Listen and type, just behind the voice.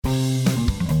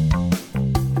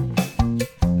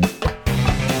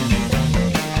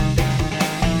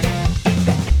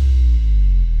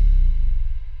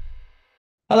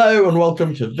Hello and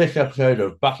welcome to this episode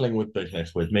of Battling with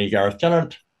Business with me, Gareth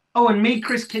Tennant. Oh, and me,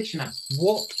 Chris Kitchener.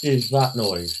 What is that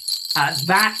noise?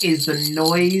 That is the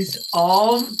noise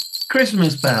of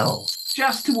Christmas bells.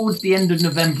 Just towards the end of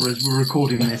November as we're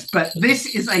recording this, but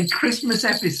this is a Christmas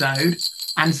episode,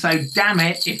 and so damn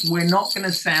it if we're not going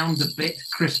to sound a bit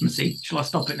Christmassy. Shall I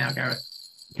stop it now, Gareth?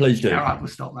 Please do. All right, we'll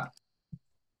stop that.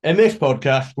 In this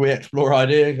podcast, we explore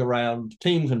ideas around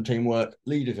teams and teamwork,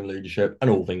 leaders and leadership, and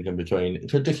all things in between.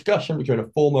 It's a discussion between a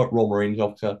former Royal Marines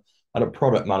officer and a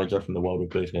product manager from the world of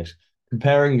business,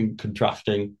 comparing and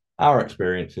contrasting our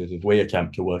experiences as we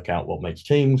attempt to work out what makes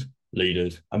teams,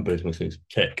 leaders, and businesses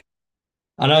tick.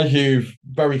 And as you've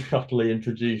very subtly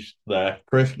introduced there,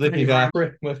 Chris, this is our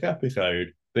Christmas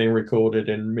episode being recorded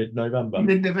in mid-November.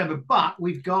 Mid-November, but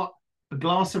we've got a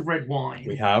glass of red wine.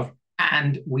 We have.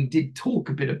 And we did talk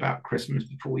a bit about Christmas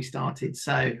before we started.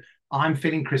 So I'm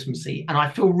feeling Christmassy, and I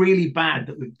feel really bad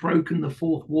that we've broken the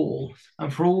fourth wall.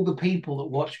 And for all the people that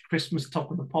watch Christmas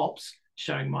Top of the Pops,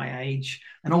 showing my age,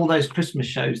 and all those Christmas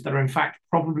shows that are in fact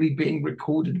probably being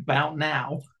recorded about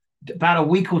now, about a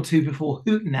week or two before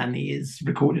Hootenanny is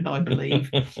recorded, I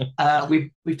believe.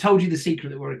 We've told you the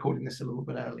secret that we're recording this a little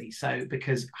bit early. So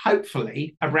because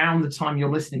hopefully around the time you're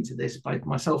listening to this, both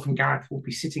myself and Gareth will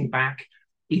be sitting back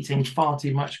eating far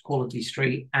too much Quality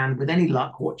Street, and with any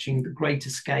luck, watching The Great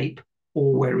Escape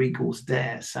or Where Eagles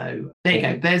Dare. So there you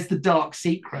go. There's the dark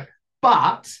secret.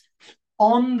 But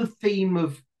on the theme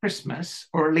of Christmas,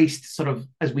 or at least sort of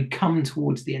as we come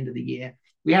towards the end of the year,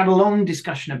 we had a long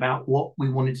discussion about what we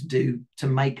wanted to do to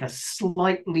make a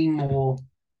slightly more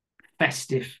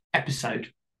festive episode.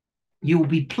 You will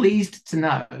be pleased to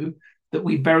know that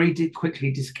we very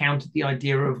quickly discounted the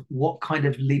idea of what kind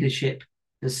of leadership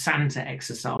the Santa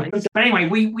exercise. But anyway,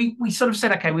 we sort of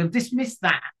said, okay, we'll dismiss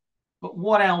that. But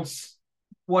what else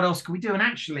can we do? And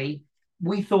actually,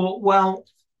 we thought, well,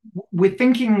 we're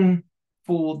thinking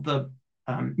for the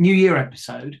New Year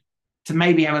episode to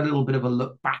maybe have a little bit of a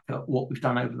look back at what we've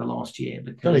done over the last year.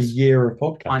 Because got a year of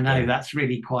podcast. I know that's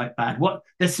really quite bad.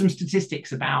 There's some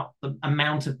statistics about the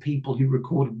amount of people who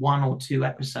record one or two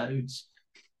episodes,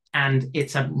 and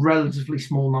it's a relatively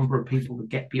small number of people that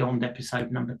get beyond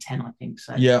episode number 10, I think.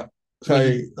 So yeah,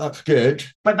 so that's good.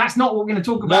 But that's not what we're going to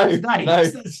talk about today. No,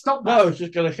 stop that. No, I was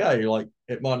just going to say, like,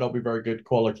 it might not be very good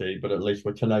quality, but at least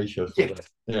we're tenacious.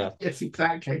 Yeah. Yes,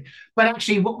 exactly. But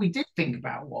actually, what we did think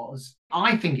about was,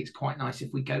 I think it's quite nice if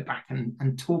we go back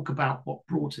and talk about what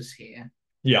brought us here.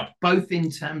 Yeah. Both in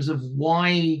terms of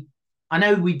why. I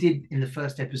know we did in the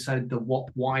first episode the what,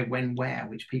 why, when, where,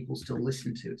 which people still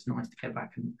listen to. It's nice to go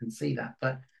back and see that.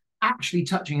 But actually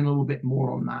touching a little bit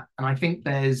more on that. And I think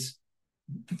there's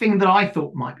the thing that I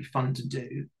thought might be fun to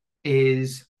do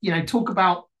is, talk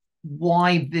about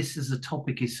why this as a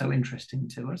topic is so interesting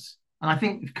to us. And I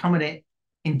think we've come at it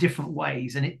in different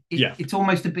ways. And it's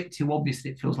almost a bit too obvious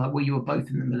that it feels like, well, you were both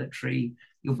in the military.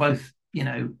 You're both,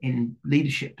 in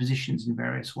leadership positions in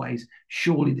various ways.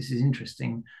 Surely this is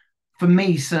interesting. For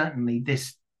me, certainly,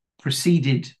 this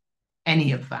preceded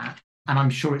any of that. And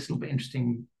I'm sure it's a little bit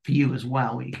interesting for you as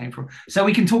well, where you came from. So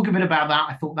we can talk a bit about that.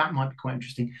 I thought that might be quite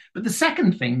interesting. But the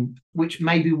second thing, which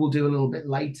maybe we'll do a little bit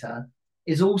later,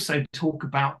 is also talk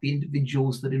about the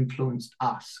individuals that influenced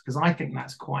us. Because I think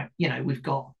that's quite, we've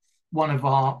got one of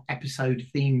our episode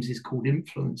themes is called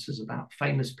Influencers, about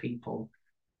famous people.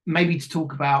 Maybe to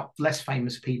talk about less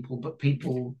famous people, but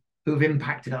people who have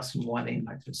impacted us and why they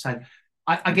impacted us. So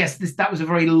I guess that was a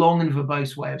very long and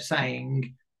verbose way of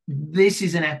saying this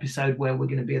is an episode where we're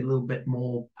going to be a little bit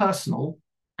more personal,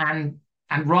 and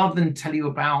rather than tell you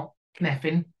about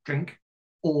kneffin, drink,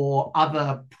 or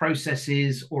other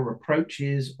processes or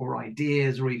approaches or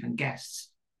ideas or even guests,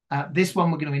 this one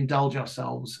we're going to indulge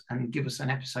ourselves and give us an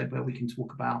episode where we can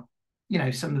talk about,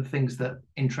 some of the things that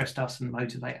interest us and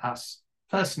motivate us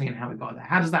personally and how we got there.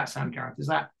 How does that sound, Gareth?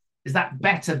 Is that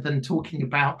better than talking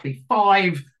about the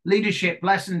 5 leadership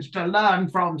lessons to learn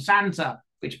from Santa,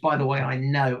 which, by the way, I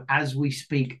know as we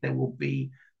speak, there will be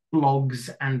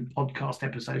blogs and podcast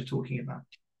episodes talking about?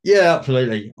 Yeah,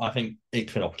 absolutely. I think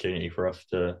it's an opportunity for us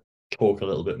to talk a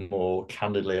little bit more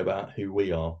candidly about who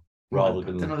we are, rather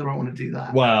than. I don't know whether I want to do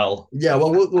that. Well, yeah,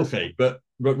 we'll see. But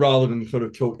rather than sort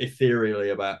of talk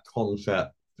ethereally about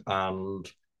concept and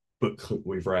books that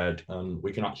we've read, and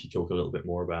we can actually talk a little bit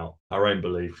more about our own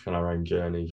beliefs and our own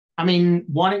journeys. I mean,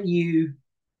 why don't you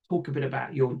talk a bit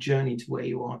about your journey to where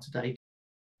you are today?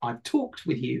 I've talked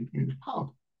with you in the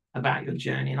pub about your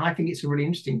journey, and I think it's a really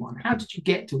interesting one. How did you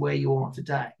get to where you are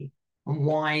today, and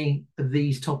why are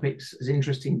these topics as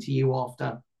interesting to you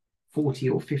after 40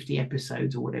 or 50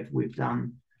 episodes or whatever we've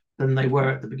done than they were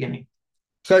at the beginning?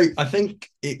 So I think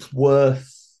it's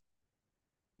worth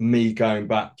me going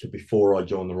back to before I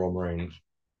joined the Royal Marines.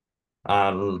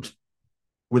 And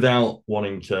without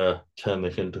wanting to turn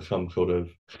this into some sort of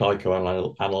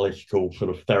psychoanalytical sort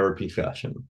of therapy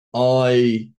session,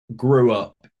 I grew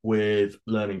up with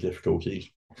learning difficulties.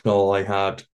 So I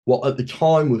had what at the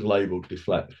time was labeled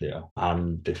dyslexia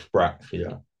and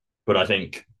dyspraxia. But I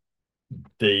think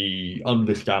the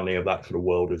understanding of that sort of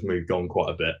world has moved on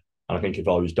quite a bit. And I think if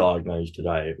I was diagnosed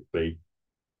today, it would be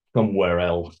somewhere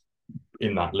else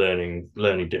in that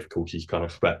learning difficulties kind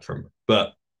of spectrum.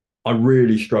 But I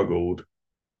really struggled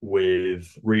with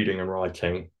reading and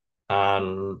writing,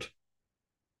 and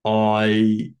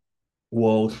I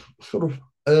was sort of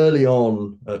early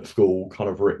on at school kind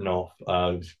of written off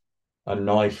as a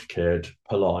nice kid,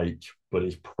 polite, but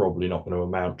is probably not going to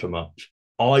amount to much.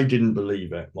 I didn't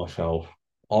believe it myself.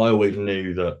 I always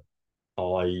knew that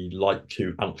I liked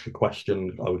to answer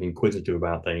questions. I was inquisitive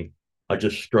about things. I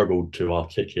just struggled to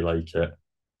articulate it,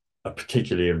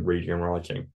 particularly in reading and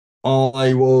writing.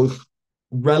 I was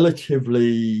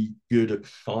relatively good at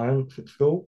science at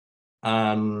school,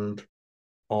 and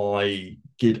I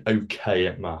did okay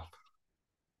at math,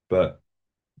 but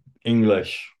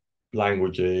English,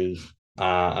 languages,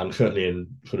 and certainly in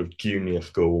sort of junior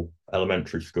school,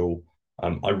 elementary school,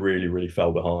 I really, really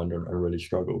fell behind and really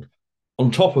struggled.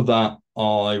 On top of that,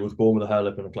 I was born with a hair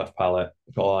lip and a cleft palate.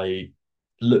 So I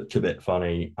looked a bit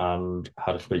funny and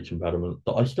had a speech impediment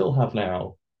that I still have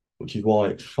now, which is why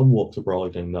it's somewhat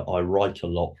surprising that I write a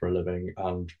lot for a living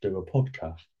and do a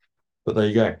podcast. But there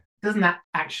you go. Doesn't that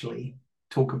actually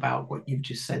talk about what you've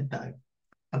just said, though,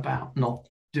 about not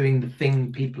doing the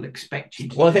thing people expect you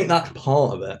to Well, do? I think that's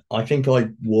part of it. I think I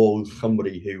was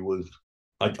somebody who was,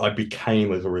 I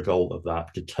became as a result of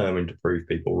that, determined to prove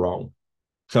people wrong.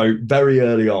 So very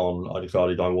early on, I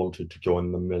decided I wanted to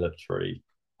join the military.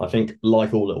 I think,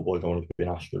 like all little boys, I wanted to be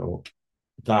an astronaut.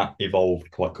 That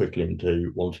evolved quite quickly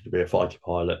into wanting to be a fighter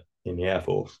pilot in the Air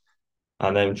Force.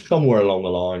 And then somewhere along the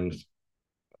lines,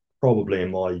 probably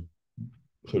in my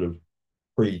sort of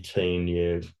pre-teen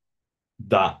years,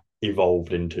 that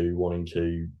evolved into wanting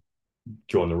to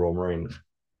join the Royal Marines.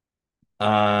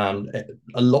 And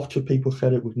a lot of people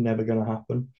said it was never going to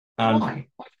happen. And Why?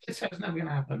 Why did they say it was never going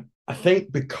to happen? I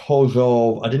think because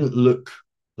of I didn't look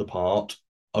the part.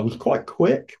 I was quite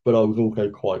quick, but I was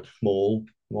also quite small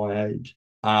for my age.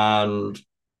 And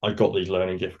I got these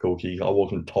learning difficulties. I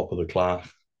wasn't top of the class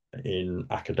in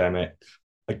academics.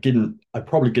 I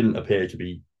probably didn't appear to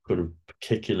be sort of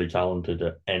particularly talented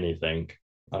at anything.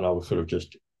 And I was sort of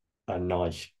just a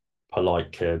nice,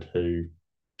 polite kid who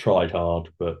tried hard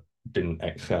but didn't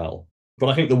excel. But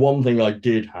I think the one thing I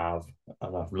did have,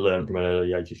 and I've learned from an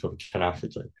early age, is sort of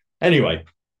tenacity. Anyway,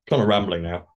 kind of rambling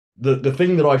now. The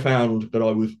thing that I found that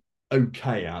I was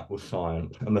okay at was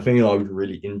science, and the thing that I was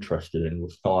really interested in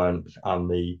was science and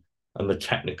the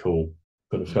technical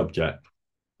kind of subject,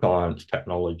 science,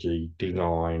 technology,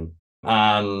 design,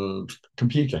 and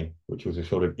computing, which was a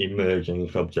sort of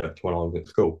emerging subject when I was at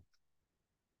school.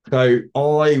 So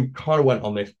I kind of went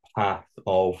on this path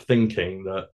of thinking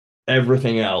that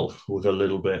everything else was a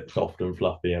little bit soft and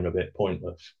fluffy and a bit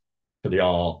pointless for the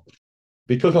art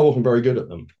because I wasn't very good at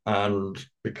them and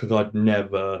because I'd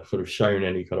never sort of shown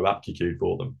any kind of aptitude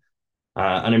for them.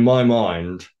 And in my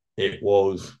mind, it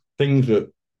was things that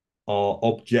are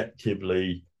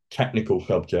objectively technical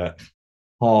subjects,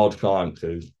 hard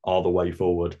sciences are the way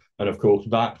forward. And of course,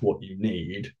 that's what you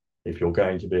need if you're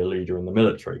going to be a leader in the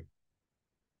military.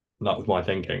 And that was my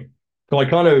thinking. So I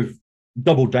kind of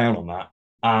doubled down on that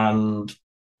and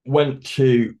went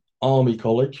to Army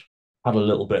College, had a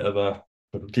little bit of a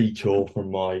detour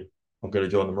from I'm going to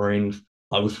join the Marines.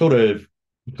 I was sort of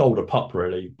sold a pup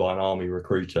really by an Army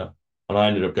recruiter, and I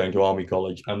ended up going to Army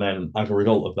College. And then as a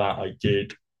result of that, I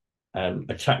did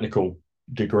a technical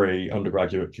degree,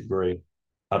 undergraduate degree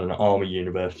at an Army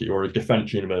university or a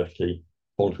defence university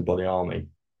sponsored by the Army.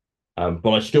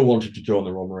 But I still wanted to join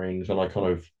the Royal Marines, and I kind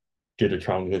of did a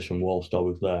transition whilst I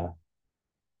was there.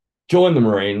 Joined the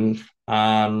Marines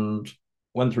and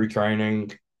went through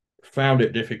training, found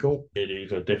it difficult. It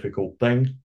is a difficult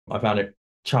thing. I found it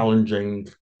challenging.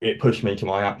 It pushed me to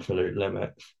my absolute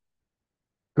limits.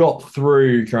 Got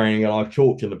through training, and I've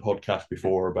talked in the podcast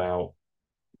before about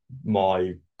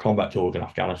my combat tours in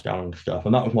Afghanistan and stuff,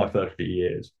 and that was my first few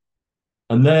years.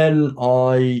 And then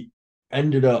I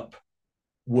ended up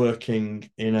working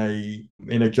in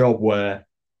a job where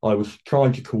I was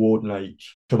trying to coordinate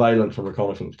surveillance and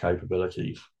reconnaissance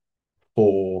capabilities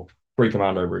for 3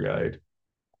 Commando Brigade.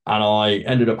 And I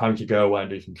ended up having to go away and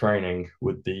do some training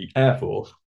with the Air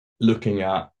Force, looking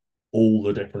at all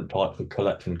the different types of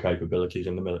collection capabilities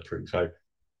in the military. So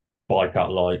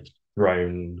bycatlites,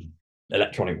 drones,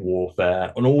 electronic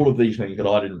warfare, and all of these things that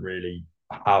I didn't really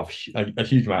have a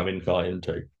huge amount of insight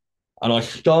into. And I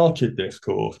started this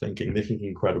course thinking this is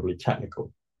incredibly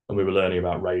technical. And we were learning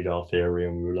about radar theory,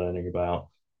 and we were learning about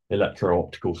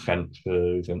electro-optical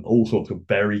sensors and all sorts of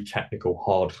very technical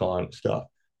hard science stuff.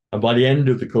 And by the end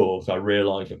of the course, I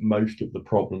realized that most of the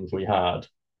problems we had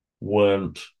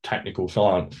weren't technical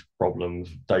science problems,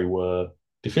 they were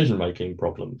decision-making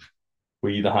problems.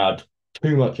 We either had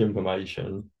too much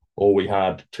information or we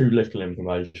had too little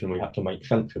information. We had to make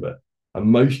sense of it. And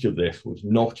most of this was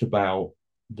not about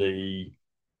the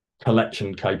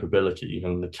collection capabilities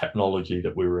and the technology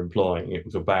that we were employing. It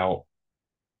was about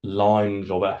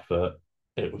lines of effort.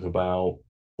 It was about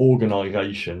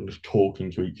organizations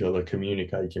talking to each other,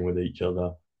 communicating with each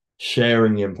other,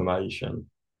 sharing information.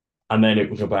 And then it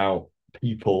was about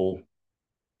people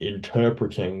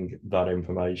interpreting that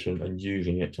information and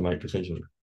using it to make decisions.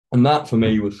 And that for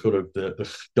me was sort of the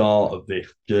start of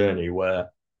this journey where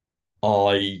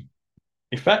I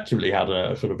effectively had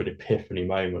a sort of an epiphany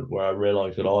moment where I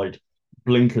realized that I'd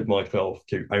blinkered myself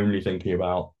to only thinking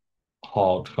about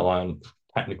hard science,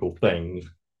 technical things,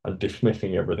 and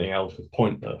dismissing everything else as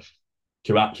pointless,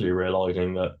 to actually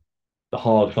realizing that the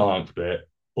hard science bit,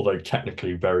 although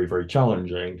technically very, very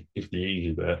challenging, is the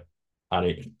easy bit, and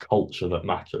it's culture that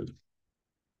matters.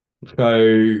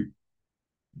 So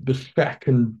the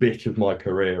second bit of my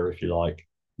career, if you like,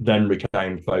 then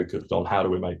became focused on how do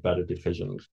we make better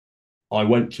decisions. I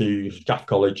went to staff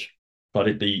college. I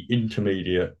did the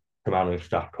intermediate command and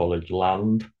staff college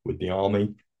land with the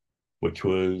army, which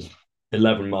was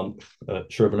 11 months at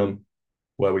Shrivenham,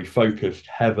 where we focused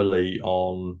heavily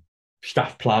on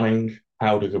staff planning.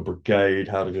 How does a brigade,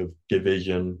 how does a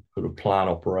division sort of plan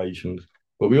operations?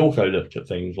 But we also looked at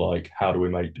things like how do we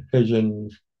make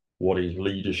decisions? What is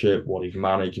leadership? What is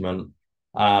management?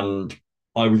 And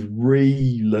I was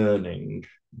relearning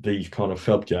these kind of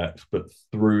subjects, but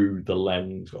through the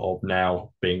lens of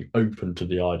now being open to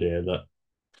the idea that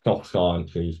soft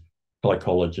sciences,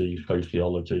 psychology,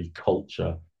 sociology,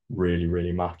 culture really,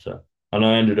 really matter. And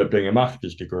I ended up doing a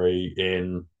master's degree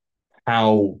in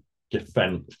how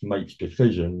defence makes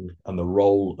decisions and the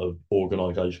role of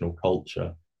organisational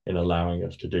culture in allowing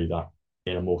us to do that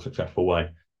in a more successful way.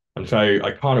 And so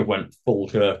I kind of went full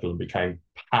circle and became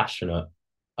passionate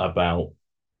about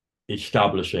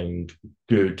establishing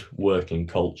good working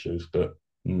cultures that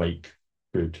make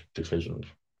good decisions.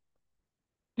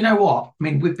 You know what? I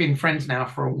mean, we've been friends now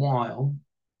for a while.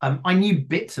 I knew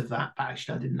bits of that, but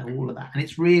actually, I didn't know all of that. And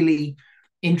it's really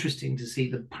interesting to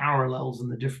see the parallels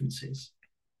and the differences.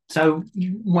 So,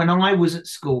 when I was at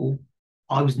school,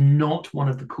 I was not one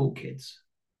of the cool kids.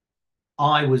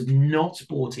 I was not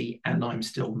sporty, and I'm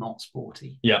still not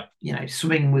sporty. Yeah. You know,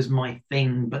 swimming was my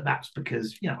thing, but that's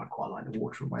because, you know, I quite like the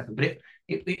water and whatever. But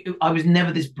I was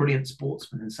never this brilliant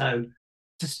sportsman. And so,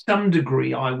 to some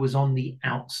degree, I was on the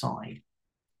outside.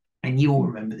 And you all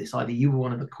remember this. Either you were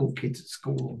one of the cool kids at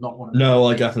school or not one of them. No,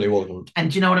 I definitely wasn't. And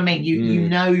do you know what I mean? You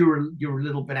know you're a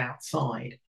little bit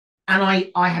outside.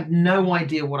 And I had no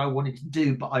idea what I wanted to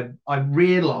do, but I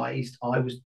realized I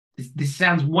was this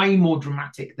sounds way more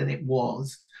dramatic than it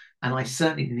was. And I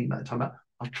certainly didn't think about the time, but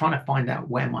I was trying to find out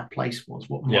where my place was,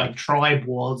 what my tribe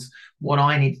was, what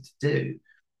I needed to do.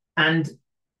 And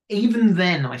even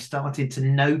then, I started to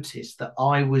notice that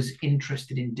I was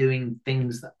interested in doing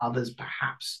things that others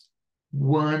perhaps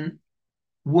weren't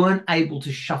able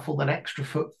to shuffle that extra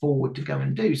foot forward to go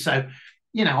and do. So,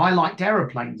 you know, I liked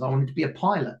aeroplanes. I wanted to be a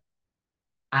pilot.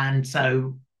 And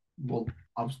so, well,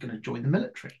 I was going to join the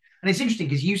military. And it's interesting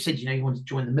because you said, you know, you wanted to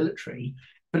join the military,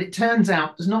 but it turns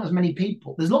out there's not as many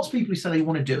people. There's lots of people who say they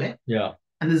want to do it. Yeah.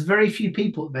 And there's very few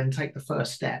people that then take the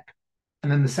first step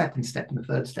and then the second step and the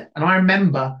third step. And I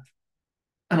remember,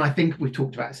 and I think we've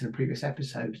talked about this in a previous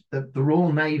episode, that the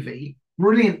Royal Navy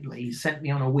brilliantly sent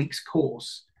me on a week's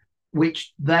course,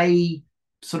 which they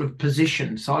sort of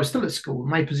positioned. So I was still at school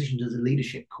and they positioned as a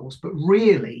leadership course, but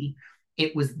really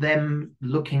it was them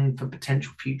looking for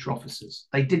potential future officers.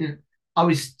 They didn't, I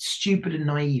was stupid and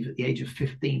naive at the age of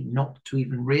 15 not to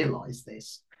even realize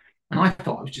this. And I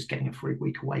thought I was just getting a free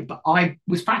week away, but I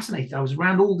was fascinated. I was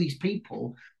around all these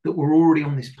people that were already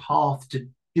on this path to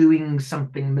doing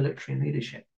something military and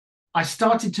leadership. I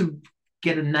started to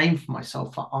get a name for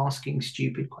myself for asking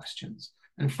stupid questions.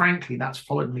 And frankly, that's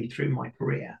followed me through my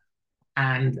career.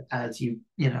 And as you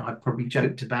know, I've probably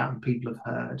joked about and people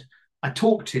have heard, I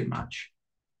talk too much.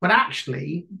 But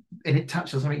actually, and it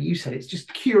touches on something you said, it's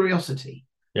just curiosity.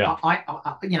 Yeah. I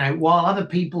you know, while other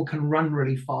people can run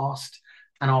really fast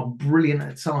and are brilliant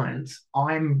at science,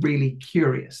 I'm really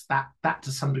curious. That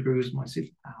to some degree was my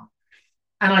superpower.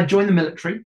 And I joined the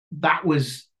military. That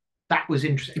was that was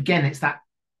interesting. Again, it's that,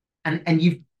 and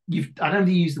you've I don't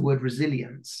use the word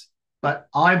resilience, but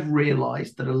I've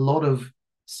realized that a lot of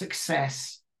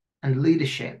success and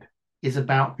leadership is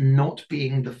about not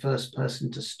being the first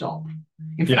person to stop.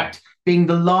 In fact, being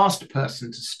the last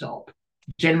person to stop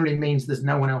generally means there's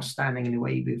no one else standing in the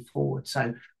way you move forward.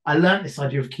 So I learned this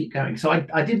idea of keep going. So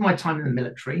I did my time in the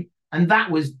military, and that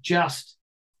was just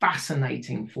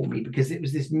fascinating for me because it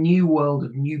was this new world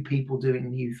of new people doing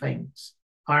new things.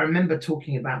 I remember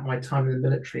talking about my time in the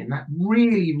military, and that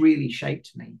really, really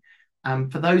shaped me.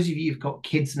 For those of you who've got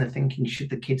kids and are thinking, should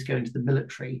the kids go into the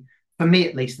military? For me,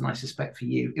 at least, and I suspect for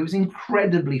you, it was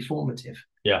incredibly formative.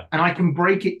 Yeah. And I can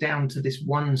break it down to this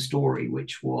one story,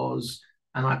 which was,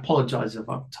 and I apologize if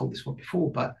I've told this one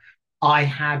before, but I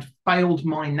had failed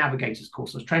my navigator's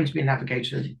course. I was trained to be a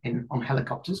navigator on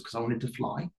helicopters because I wanted to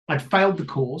fly. I'd failed the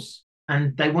course,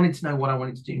 and they wanted to know what I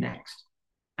wanted to do next.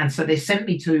 And so they sent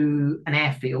me to an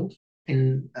airfield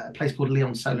in a place called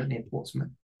Leon Solent near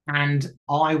Portsmouth. And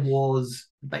I was,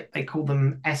 they call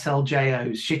them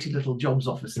SLJOs, shitty little jobs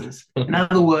officers. In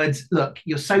other words, look,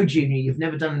 you're so junior, you've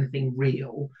never done anything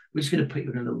real. We're just going to put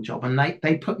you in a little job. And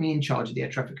they put me in charge of the air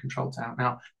traffic control tower.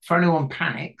 Now, for anyone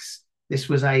panics, this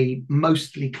was a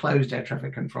mostly closed air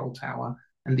traffic control tower.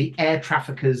 And the air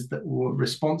traffickers that were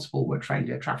responsible were trained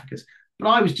air traffickers. But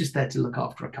I was just there to look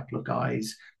after a couple of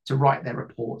guys, to write their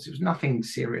reports. It was nothing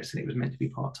serious, and it was meant to be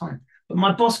part-time. But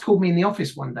my boss called me in the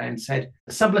office one day and said,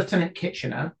 Sub-Lieutenant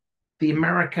Kitchener, the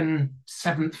American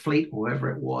 7th Fleet, or whatever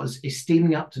it was, is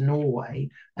steaming up to Norway,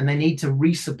 and they need to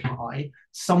resupply.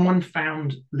 Someone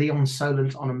found Leon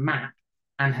Solent on a map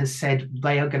and has said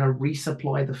they are going to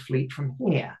resupply the fleet from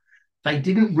here. They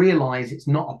didn't realize it's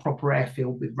not a proper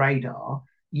airfield with radar.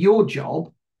 Your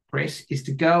job, Chris, is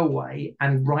to go away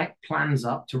and write plans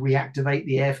up to reactivate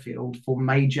the airfield for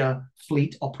major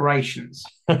fleet operations.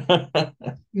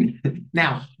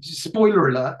 Now, spoiler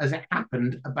alert, as it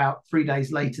happened, about 3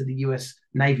 days later, the US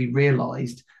Navy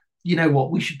realized, you know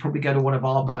what, we should probably go to one of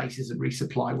our bases and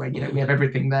resupply where, we have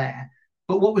everything there.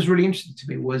 But what was really interesting to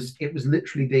me was it was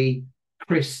literally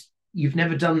Chris, you've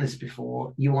never done this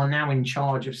before. You are now in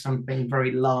charge of something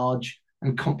very large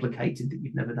and complicated that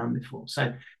you've never done before.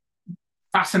 So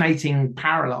fascinating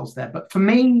parallels there. But for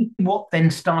me, what then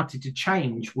started to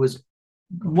change was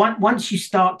once you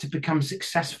start to become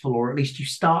successful, or at least you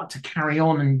start to carry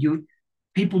on, and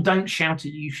people don't shout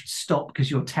at you should stop because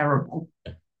you're terrible.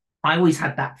 I always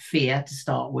had that fear to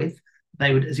start with.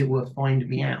 They would, as it were, find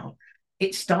me out.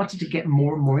 It started to get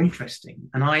more and more interesting.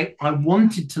 And I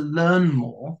wanted to learn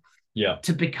more,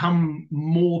 to become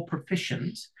more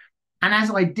proficient. And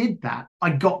as I did that, I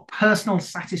got personal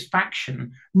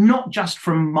satisfaction, not just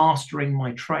from mastering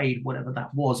my trade, whatever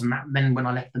that was, and that then when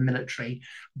I left the military,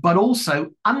 but also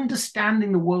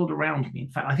understanding the world around me. In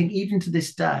fact, I think even to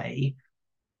this day,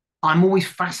 I'm always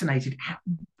fascinated.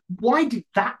 Why did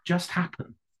that just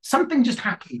happen? Something just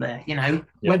happened there,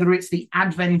 whether it's the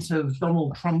advent of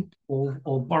Donald Trump or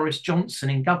Boris Johnson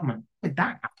in government. Did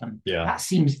that happen? Yeah. That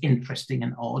seems interesting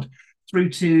and odd. Through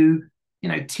to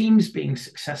teams being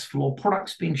successful, or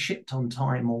products being shipped on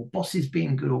time, or bosses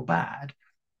being good or bad.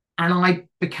 And I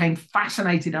became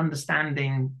fascinated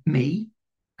understanding me,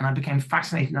 and I became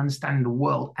fascinated understanding the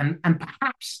world. And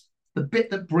perhaps the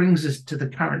bit that brings us to the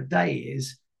current day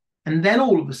is, and then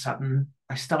all of a sudden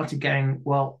I started going,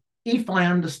 well, if I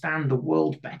understand the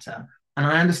world better, and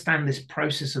I understand this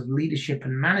process of leadership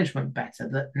and management better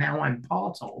that now I'm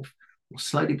part of, or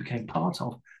slowly became part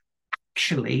of,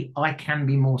 actually I can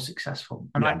be more successful.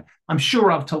 And I'm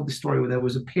sure I've told this story where there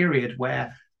was a period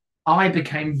where I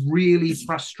became really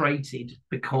frustrated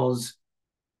because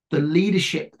the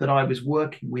leadership that I was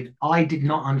working with, I did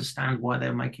not understand why they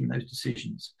were making those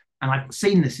decisions. And I've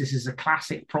seen this is a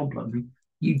classic problem.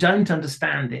 You don't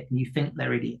understand it and you think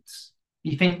they're idiots.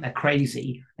 You think they're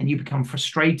crazy, and you become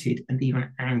frustrated and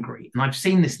even angry. And I've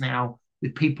seen this now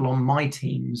with people on my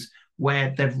teams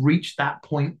where they've reached that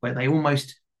point where they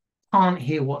almost can't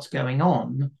hear what's going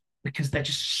on because they're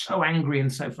just so angry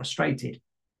and so frustrated.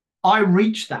 I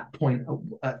reached that point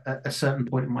at a certain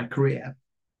point in my career,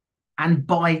 and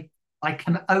I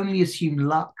can only assume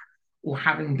luck or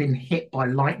having been hit by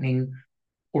lightning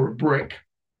or a brick,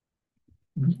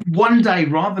 one day,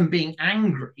 rather than being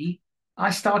angry, I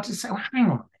started to say, well, hang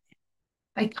on a minute.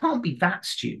 They can't be that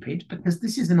stupid, because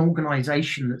this is an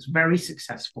organization that's very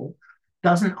successful,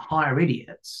 doesn't hire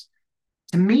idiots.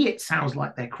 To me, it sounds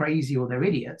like they're crazy or they're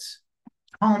idiots.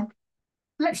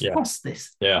 Let's toss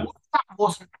this. Yeah. If that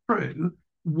wasn't true,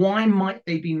 why might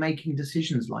they be making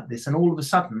decisions like this? And all of a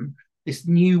sudden, this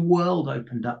new world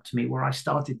opened up to me where I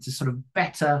started to sort of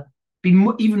better, be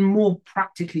even more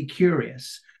practically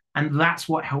curious. And that's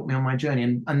what helped me on my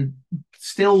journey. And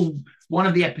still, one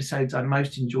of the episodes I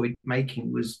most enjoyed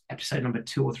making was episode number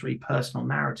 2 or 3, personal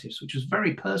narratives, which was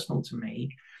very personal to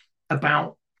me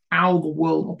about how the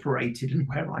world operated and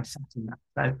where I sat in that.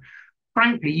 So,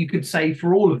 frankly, you could say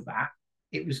for all of that,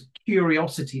 it was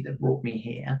curiosity that brought me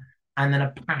here, and then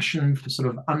a passion for sort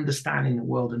of understanding the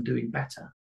world and doing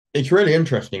better. It's really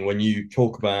interesting when you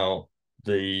talk about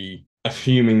the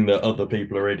assuming that other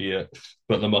people are idiots,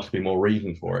 but there must be more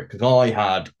reasons for it. Because I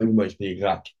had almost the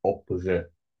exact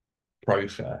opposite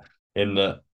process in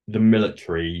that the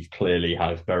military clearly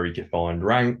has very defined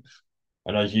ranks.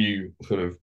 And as you sort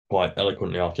of quite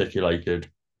eloquently articulated,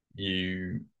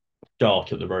 you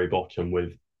start at the very bottom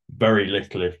with very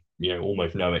little, if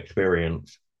almost no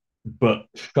experience, but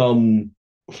some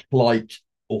slight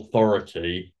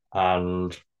authority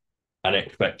and an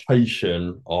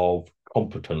expectation of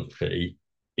competency,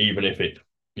 even if it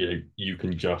you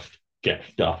can just get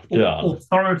stuff done.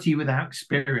 Authority without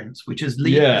experience, which is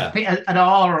leaders. Yeah. At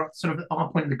our sort of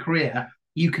our point in the career,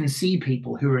 you can see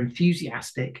people who are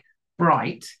enthusiastic,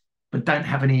 bright, but don't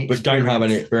have any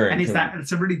experience. And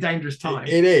it's a really dangerous time.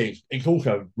 It is. It's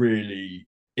also a really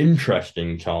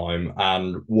interesting time.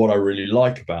 And what I really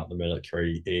like about the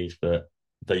military is that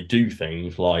they do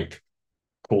things like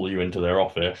call you into their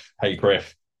office. Hey,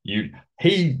 Chris, you're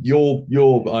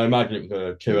I imagine it was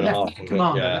a 2.5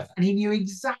 commander, yeah. And he knew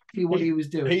exactly what he was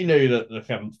doing. He knew that the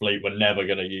 7th Fleet were never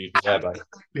going to use the airbase,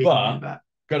 but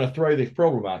going to throw this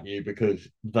problem at you because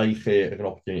they see it as an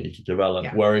opportunity to develop.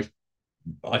 Yeah. Whereas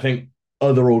I think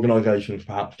other organizations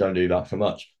perhaps don't do that so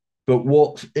much. But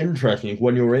what's interesting is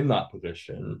when you're in that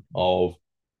position of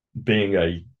being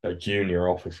a junior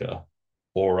officer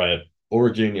or a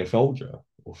junior soldier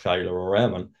or sailor or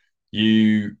airman,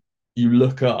 you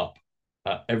look up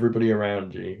at everybody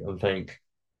around you and think,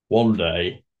 one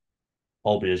day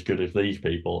I'll be as good as these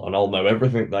people and I'll know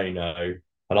everything they know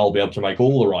and I'll be able to make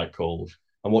all the right calls.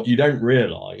 And what you don't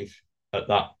realize at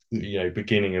that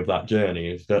beginning of that journey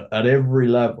is that at every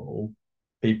level,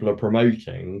 people are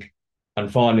promoting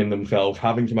and finding themselves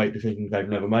having to make decisions they've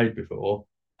never made before,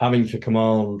 having to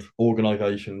command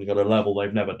organizations at a level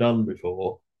they've never done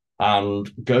before, and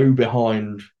go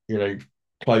behind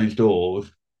closed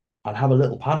doors and have a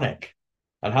little panic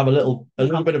and have a little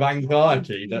bit of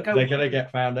anxiety that they're going to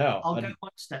get found out. I'll go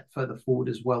one step further forward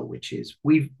as well, which is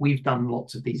we've done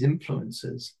lots of these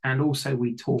influencers, and also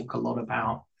we talk a lot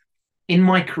about. In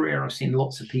my career, I've seen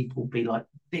lots of people be like,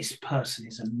 "This person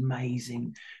is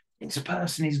amazing. This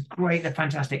person is great. They're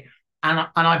fantastic." And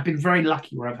I've been very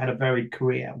lucky where I've had a varied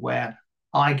career where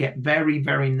I get very,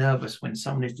 very nervous when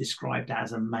someone is described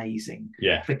as amazing.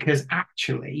 Yeah. Because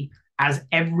actually, as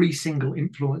every single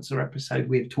influencer episode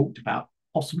we have talked about,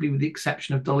 possibly with the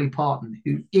exception of Dolly Parton,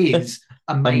 who is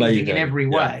amazing in every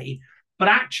way, but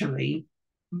actually,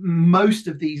 most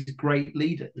of these great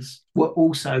leaders were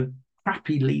also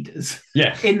crappy leaders,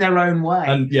 in their own way.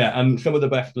 And some of the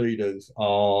best leaders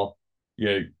are,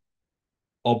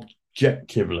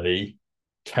 objectively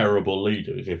terrible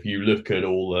leaders. If you look at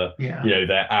all the,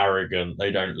 they're arrogant,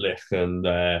 they don't listen,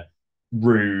 they're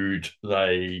rude,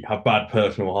 they have bad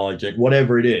personal hygiene,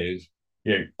 whatever it is,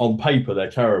 on paper they're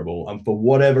terrible. And for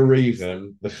whatever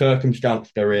reason, the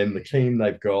circumstance they're in, the team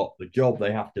they've got, the job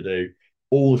they have to do,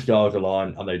 all the stars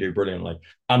align and they do brilliantly.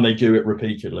 And they do it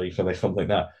repeatedly. So there's something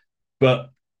there.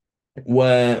 But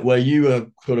where you were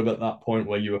sort of at that point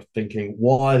where you were thinking,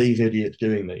 why are these idiots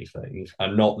doing these things,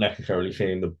 and not necessarily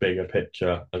seeing the bigger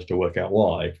picture as to work out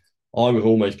why, I was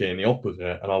almost getting the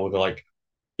opposite. And I was like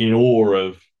in awe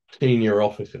of senior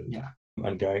officers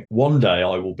and going, one day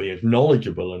I will be as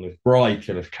knowledgeable and as bright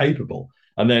and as capable.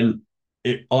 And then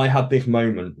I had this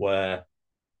moment where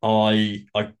I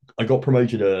got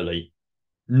promoted early,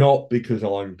 not because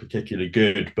I'm particularly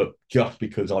good, but just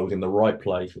because I was in the right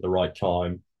place at the right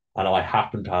time. And I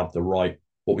happened to have the right,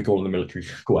 what we call in the military,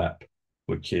 SQEP,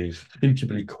 which is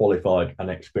suitably qualified and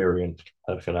experienced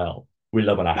personnel. We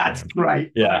love an acronym. That's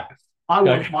great. Yeah. I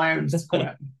want my own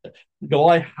SQEP. So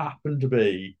I happen to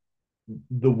be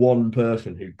the one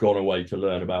person who'd gone away to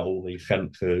learn about all these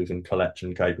sensors and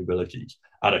collection capabilities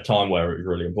at a time where it was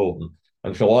really important.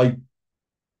 And so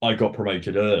I got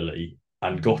promoted early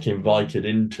and got invited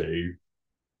into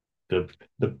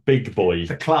the big boys,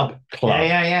 the club.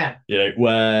 Yeah.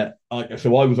 Where I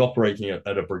was operating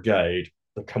at a brigade.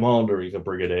 The commander is a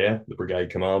brigadier, the brigade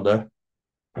commander,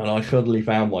 and I suddenly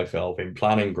found myself in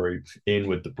planning groups in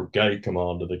with the brigade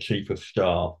commander, the chief of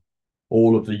staff,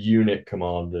 all of the unit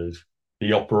commanders,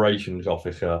 the operations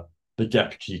officer, the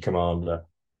deputy commander,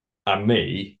 and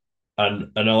me.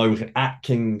 And I was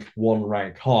acting one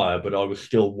rank higher, but I was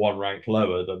still one rank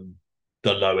lower than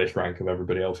the lowest rank of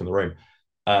everybody else in the room.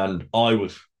 And I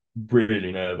was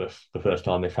really nervous the first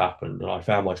time this happened. And I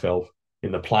found myself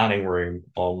in the planning room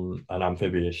on an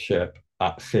amphibious ship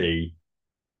at sea.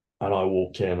 And I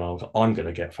walked in and I was like, I'm going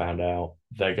to get found out.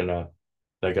 Get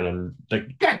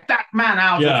that man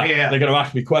out of here. They're going to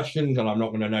ask me questions and I'm not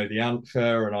going to know the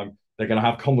answer. And they're going to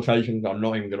have conversations. I'm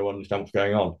not even going to understand what's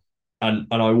going on. And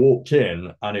I walked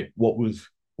in and what was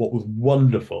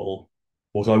wonderful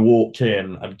was I walked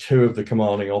in and two of the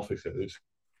commanding officers,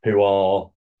 who are,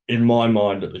 in my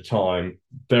mind at the time,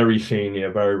 very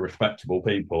senior, very respectable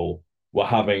people, were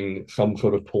having some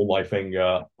sort of pull my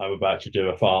finger, I'm about to do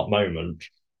a fart moment,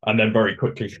 and then very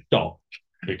quickly stopped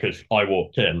because I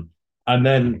walked in. And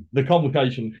then the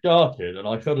conversation started, and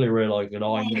I suddenly realised that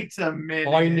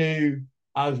I knew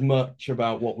as much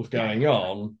about what was going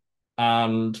on.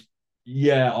 And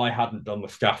yeah, I hadn't done the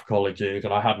staff colleges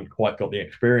and I hadn't quite got the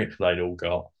experience they'd all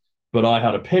got, but I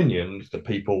had opinions that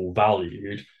people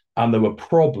valued, and there were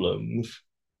problems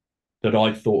that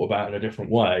I thought about in a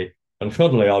different way. And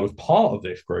suddenly I was part of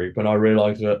this group, and I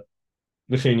realised that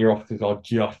the senior officers are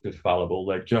just as fallible,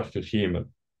 they're just as human.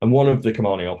 And one of the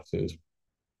commanding officers,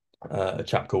 a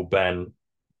chap called Ben,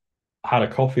 had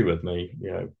a coffee with me,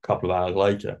 a couple of hours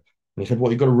later, and he said,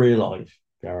 "What you've got to realise,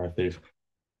 Gareth, is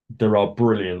there are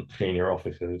brilliant senior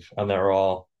officers and there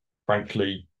are,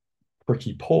 frankly,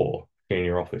 pretty poor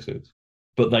senior officers,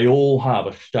 but they all have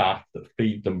a staff that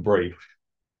feed them briefs,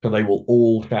 so they will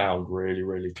all sound really,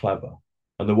 really clever.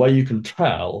 And the way you can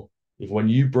tell is when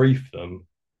you brief them,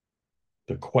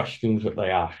 the questions that they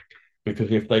ask.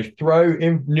 Because if they throw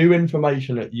in new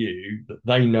information at you that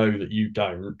they know that you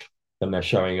don't, then they're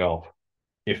showing off.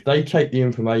 If they take the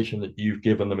information that you've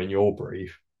given them in your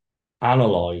brief,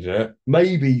 analyze it,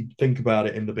 maybe think about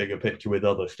it in the bigger picture with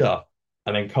other stuff,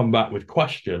 and then come back with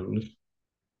questions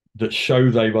that show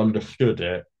they've understood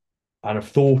it and have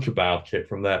thought about it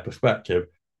from their perspective,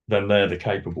 then they're the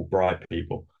capable, bright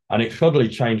people. And it suddenly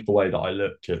changed the way that I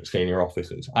looked at senior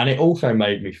officers. And it also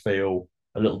made me feel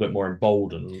a little bit more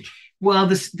emboldened. Well,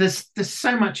 there's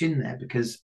so much in there,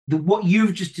 because what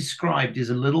you've just described is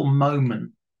a little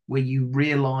moment where you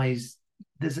realize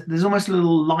there's almost a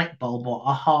little light bulb or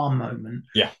aha moment,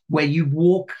 where you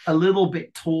walk a little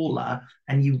bit taller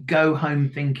and you go home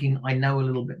thinking, I know a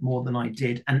little bit more than I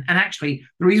did. And actually,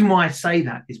 the reason why I say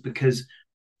that is because,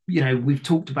 we've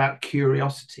talked about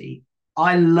curiosity.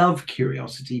 I love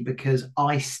curiosity because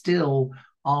I still,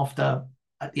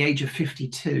 at the age of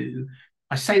 52,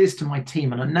 I say this to my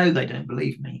team, and I know they don't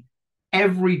believe me.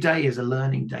 Every day is a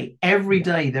learning day. Every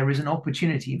day there is an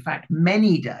opportunity. In fact,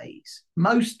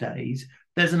 most days,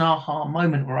 there's an aha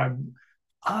moment where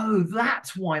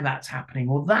that's why that's happening,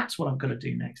 or that's what I'm going to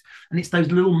do next. And it's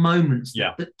those little moments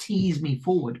that tease me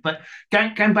forward. But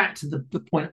going back to the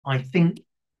point, I think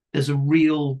there's a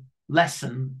real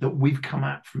lesson that we've come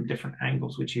at from different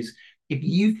angles, which is, if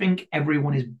you think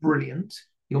everyone is brilliant,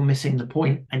 you're missing the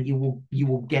point, and you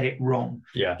will get it wrong.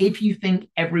 If you think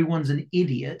everyone's an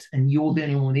idiot and you're the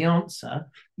only one with the answer,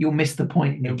 you'll miss the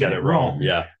point and you'll get it wrong.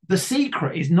 The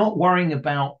secret is not worrying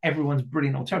about everyone's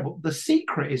brilliant or terrible. The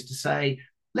secret is to say,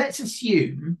 let's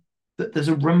assume that there's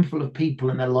a room full of people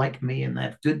and they're like me and they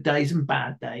have good days and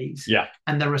bad days.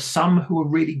 And there are some who are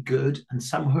really good and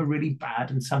some who are really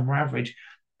bad and some are average.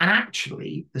 And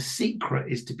actually, the secret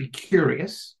is to be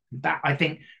curious. I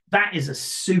think that is a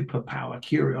superpower,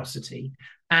 curiosity.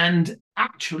 And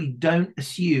actually don't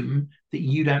assume that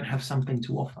you don't have something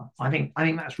to offer. I think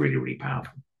that's really, really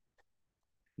powerful.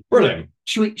 Brilliant.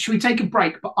 Should we take a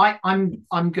break? But I'm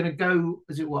going to go,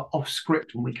 as it were, off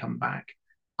script when we come back.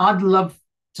 I'd love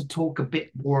to talk a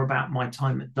bit more about my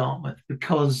time at Dartmouth,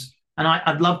 and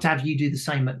I'd love to have you do the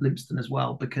same at Lympstone as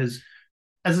well, because,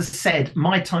 as I said,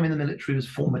 my time in the military was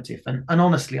formative. And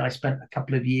honestly, I spent a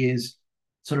couple of years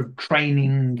sort of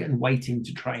training and waiting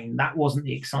to train. That wasn't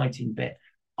the exciting bit.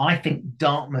 I think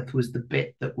Dartmouth was the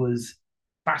bit that was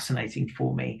fascinating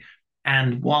for me.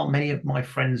 And while many of my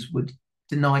friends would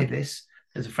deny this,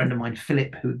 there's a friend of mine,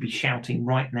 Philip, who would be shouting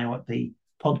right now at the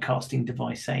podcasting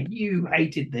device saying, you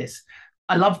hated this.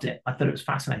 I loved it. I thought it was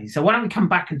fascinating. So why don't we come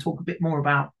back and talk a bit more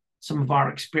about some of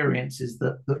our experiences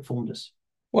that formed us.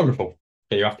 Wonderful.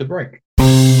 See you after the break.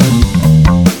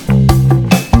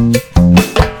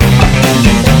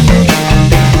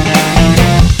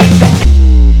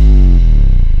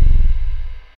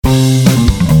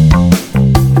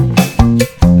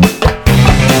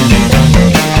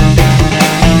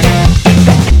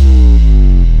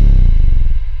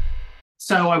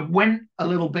 So I went a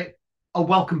little bit. Oh,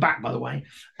 welcome back, by the way.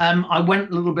 I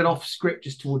went a little bit off script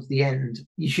just towards the end.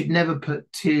 You should never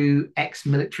put two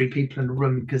ex-military people in a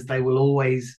room, because they will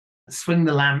always swing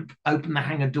the lamp, open the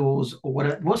hangar doors, or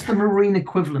whatever. What's the marine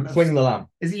equivalent of swing the lamp?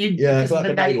 Is it you? Yeah, it's Because like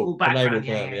of the naval background.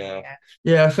 term,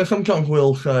 yeah. So sometimes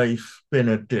we'll say spin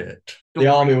a dit. The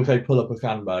Don't army worry. will say pull up a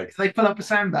sandbag. So they pull up a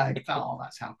sandbag. Oh,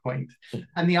 that's how quaint.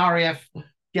 And the RAF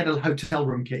get a hotel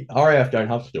room key. RAF don't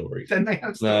have stories. Then they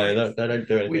have stories. No, they don't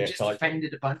do anything We've just exciting.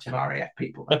 offended a bunch of RAF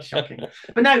people. That's shocking.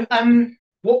 But no,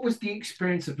 what was the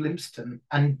experience of Lympstone?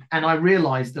 And I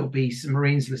realised there'll be some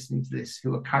Marines listening to this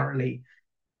who are currently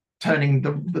turning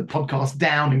the podcast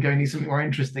down and going to something more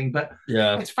interesting. But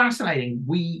yeah, it's fascinating.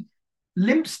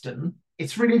 Lympstone,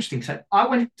 it's really interesting. So I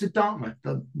went to Dartmouth,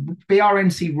 the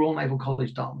BRNC Royal Naval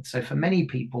College, Dartmouth. So for many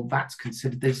people, that's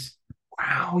considered this,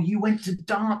 wow, you went to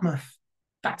Dartmouth.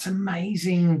 That's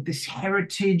amazing. This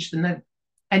heritage.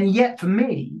 And yet for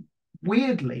me,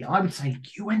 weirdly, I would say,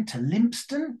 you went to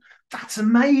Lympstone? That's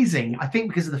amazing. I think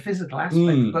because of the physical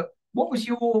aspect. But what was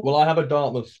your... Well, I have a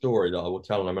Dartmouth story that I will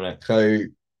tell in a minute. So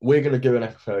we're going to do an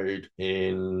episode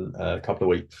in a couple of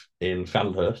weeks in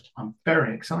Sandhurst. I'm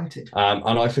very excited.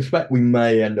 And I suspect we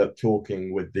may end up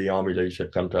talking with the Army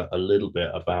Leadership Centre a little bit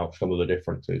about some of the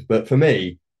differences. But for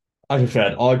me, as I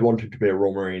said, I'd wanted to be a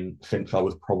Royal Marine since I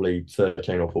was probably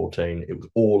 13 or 14. It was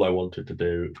all I wanted to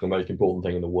do. It was the most important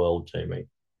thing in the world to me.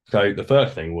 So the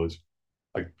first thing was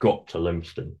I got to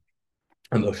Lympstone.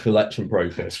 And the selection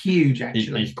process, it's huge,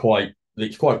 actually. It's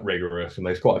quite rigorous, and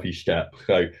there's quite a few steps.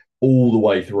 So all the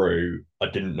way through, I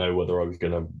didn't know whether I was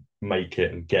going to make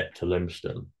it and get to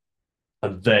Lympstone.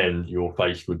 And then you're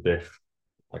faced with this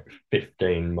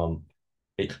 15-month.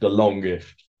 It's the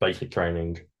longest basic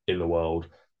training in the world,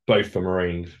 both for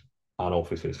Marines and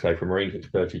officers. So for Marines, it's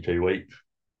 32 weeks,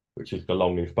 which is the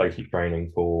longest basic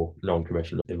training for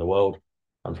non-commissioned in the world,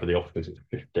 and for the officers, it's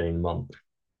 15 months.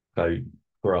 So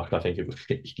for us, I think it was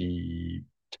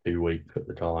 62 weeks at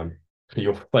the time. So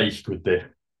you're faced with this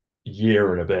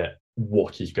year and a bit.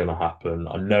 What is going to happen?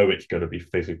 I know it's going to be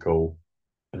physical.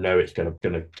 I know it's going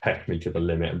to test me to the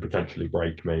limit and potentially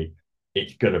break me.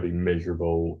 It's going to be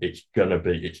miserable. It's going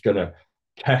to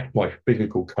test my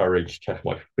physical courage, test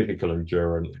my physical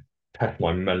endurance, test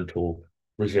my mental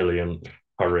resilience,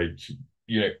 courage.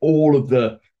 All of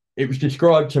the. It was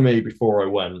described to me before I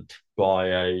went by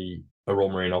a Royal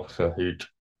Marine officer who'd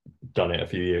done it a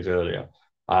few years earlier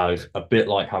as a bit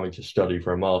like having to study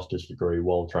for a master's degree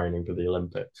while training for the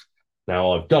Olympics.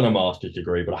 Now, I've done a master's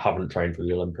degree, but I haven't trained for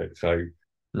the Olympics, so I'm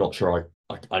not sure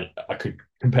I could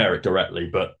compare it directly,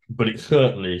 but it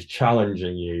certainly is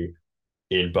challenging you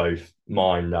in both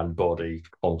mind and body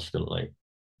constantly.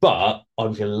 But I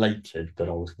was elated that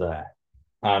I was there.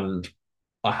 And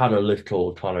I had a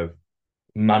little kind of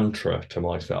mantra to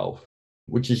myself,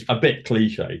 which is a bit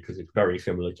cliche because it's very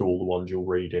similar to all the ones you'll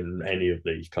read in any of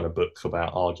these kind of books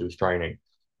about arduous training.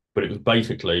 But it was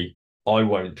basically, I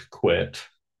won't quit.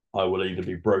 I will either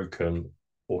be broken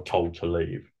or told to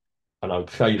leave. And I would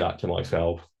say that to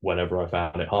myself whenever I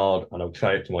found it hard. And I would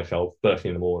say it to myself first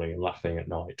thing in the morning and last thing at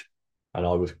night. And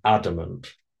I was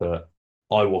adamant that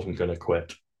I wasn't going to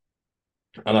quit.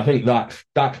 And I think that's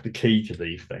the key to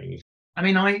these things. I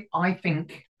mean, I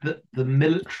think that the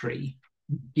military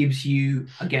gives you,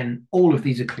 again, all of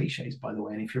these are cliches, by the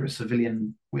way. And if you're a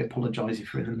civilian, we apologize.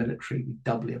 If you're in the military, we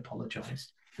doubly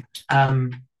apologize.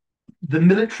 The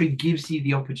military gives you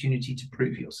the opportunity to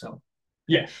prove yourself.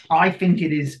 Yes. I think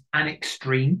it is an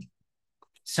extreme.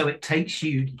 So it takes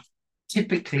you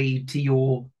typically to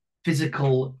your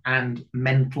physical and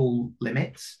mental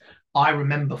limits. I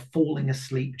remember falling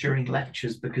asleep during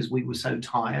lectures because we were so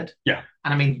tired. Yeah.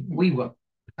 And I mean, we were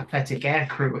pathetic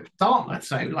aircrew at Dartmouth.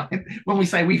 So like when we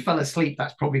say we fell asleep,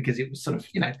 that's probably because it was sort of,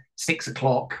 6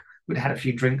 o'clock. We'd had a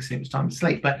few drinks and it was time to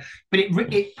sleep. But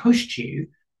it pushed you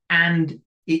and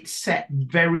it set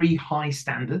very high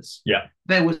standards. Yeah.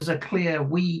 There was a clear,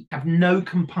 we have no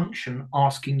compunction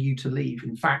asking you to leave.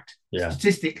 In fact,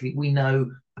 statistically, we know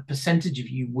a percentage of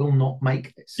you will not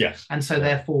make this. Yes. And so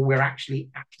therefore, we're actually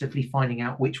actively finding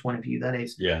out which one of you that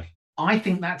is. Yeah. I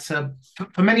think that's for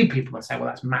many people that say, well,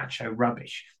 that's macho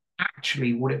rubbish.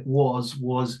 Actually, what it was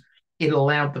it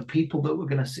allowed the people that were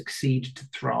going to succeed to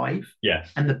thrive.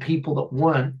 Yes. And the people that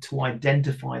weren't to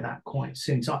identify that quite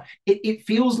soon. So it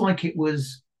feels like it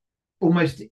was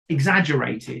almost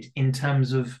exaggerated in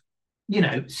terms of,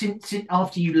 since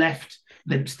after you left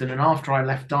Lympstone and after I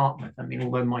left Dartmouth, I mean,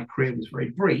 although my career was very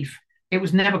brief, it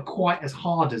was never quite as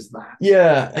hard as that.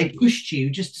 Yeah. They pushed you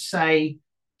just to say,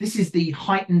 this is the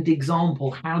heightened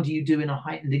example. How do you do in a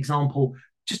heightened example?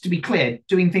 Just to be clear,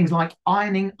 doing things like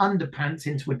ironing underpants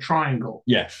into a triangle.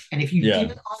 Yes. And if you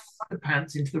didn't iron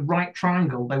underpants into the right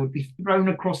triangle, they would be thrown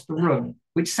across the room,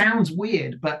 which sounds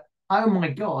weird, but oh my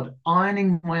God,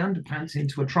 ironing my underpants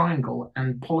into a triangle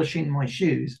and polishing my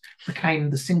shoes became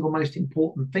the single most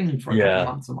important thing for a couple of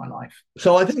months of my life.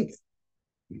 So I think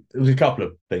there's a couple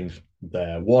of things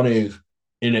there. One is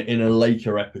in a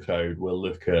later episode, we'll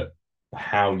look at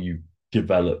how you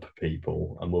develop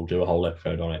people and we'll do a whole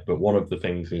episode on it. But one of the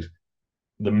things is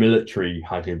the military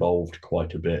has evolved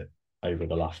quite a bit over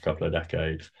the last couple of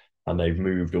decades, and they've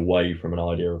moved away from an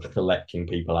idea of selecting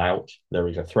people out. There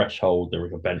is a threshold, there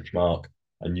is a benchmark,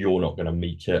 and you're not going to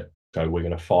meet it. So we're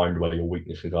going to find where your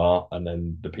weaknesses are, and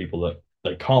then the people that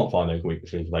they can't find those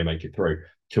weaknesses, they make it through.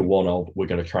 To one of, we're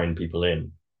going to train people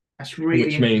in. That's really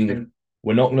which interesting. Means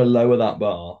we're not going to lower that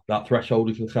bar. That threshold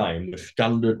is the same. The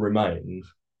standard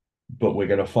remains, but we're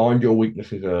going to find your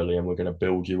weaknesses early and we're going to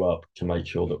build you up to make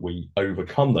sure that we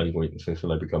overcome those weaknesses so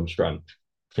they become strengths.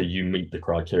 So you meet the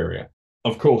criteria.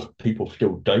 Of course, people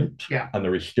still don't. Yeah. And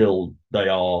there is still, they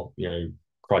are,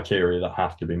 criteria that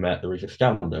have to be met. There is a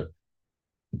standard,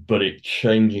 but it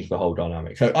changes the whole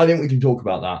dynamic. So I think we can talk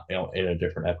about that in a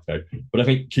different episode. But I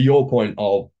think to your point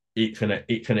of it's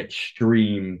an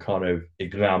extreme kind of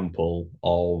example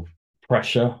of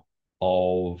pressure,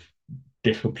 of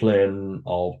discipline,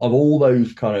 of all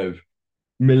those kind of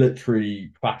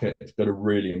military facets that are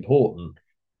really important.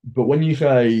 But when you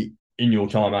say in your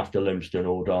time after Lympstone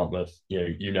or Dartmouth,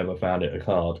 you never found it as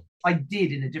hard. I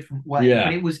did in a different way,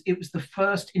 but it was the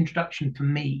first introduction for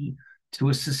me to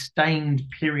a sustained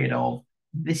period of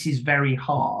this is very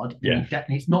hard. Yeah.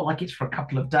 And it's not like it's for a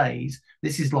couple of days.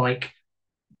 This is like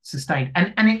sustained.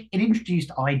 And it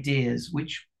introduced ideas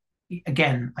which,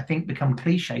 again, I think become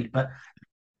cliched, but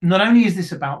not only is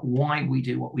this about why we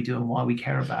do what we do and why we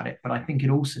care about it, but I think it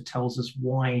also tells us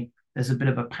why there's a bit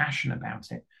of a passion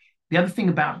about it. The other thing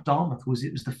about Dartmouth was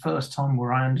it was the first time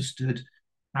where I understood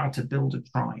how to build a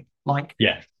tribe. Like,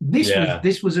 this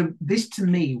to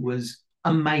me was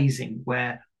amazing,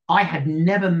 where I had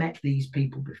never met these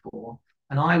people before,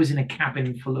 and I was in a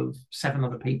cabin full of 7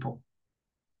 other people.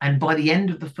 And by the end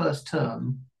of the first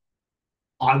term,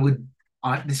 I would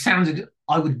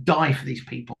die for these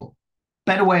people.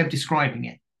 Better way of describing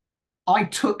it. I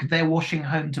took their washing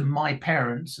home to my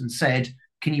parents and said,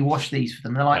 can you wash these for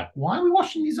them? They're like, why are we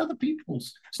washing these other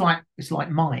people's? It's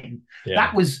like mine.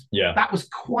 That was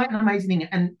quite an amazing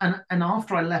thing. And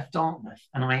after I left Dartmouth,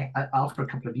 and after a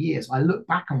couple of years, I looked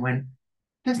back and went,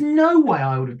 there's no way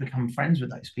I would have become friends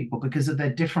with those people because of their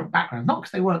different backgrounds. Not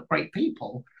because they weren't great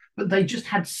people, but they just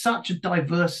had such a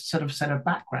diverse set of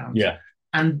backgrounds. Yeah.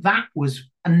 And that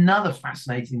was another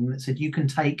fascinating thing that said you can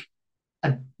take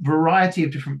a variety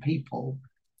of different people,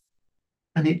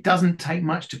 and it doesn't take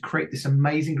much to create this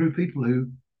amazing group of people who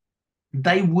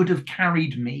they would have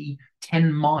carried me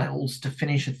 10 miles to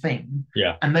finish a thing.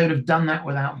 Yeah. And they would have done that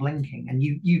without blinking. And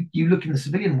you look in the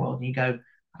civilian world and you go,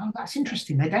 oh, that's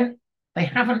interesting. They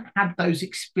haven't had those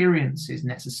experiences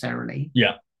necessarily.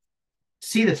 Yeah.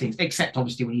 See the things, except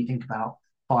obviously when you think about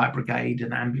fire brigade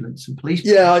and ambulance and police.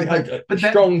 Yeah, but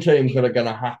strong teams that are going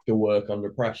to have to work under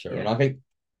pressure. Yeah. And I think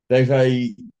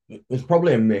there's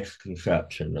probably a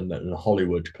misconception, and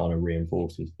Hollywood kind of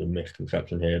reinforces the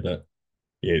misconception here that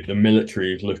the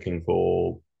military is looking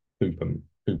for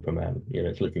Superman.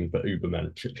 It's looking for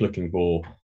Ubermen. It's looking for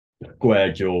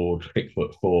square-jawed,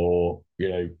 6'4".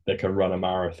 They can run a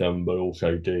marathon, but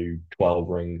also do 12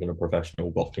 rings in a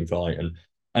professional boxing fight.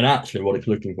 And actually, what it's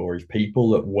looking for is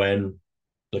people that, when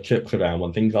the chips are down,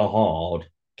 when things are hard,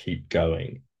 keep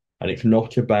going. And it's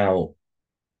not about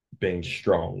being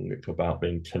strong, it's about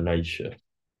being tenacious.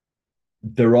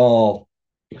 There are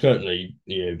certainly,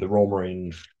 the Royal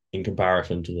Marines, in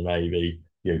comparison to the Navy,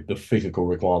 the physical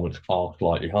requirements are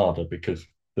slightly harder because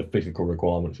the physical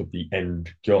requirements of the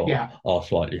end job are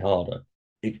slightly harder.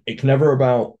 It's never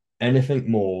about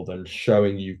anything more than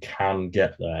showing you can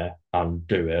get there and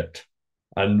do it.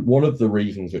 And one of the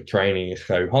reasons that training is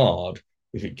so hard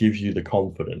is it gives you the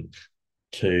confidence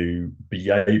to be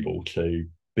able to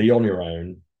be on your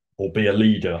own, or be a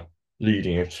leader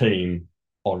leading a team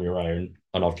on your own.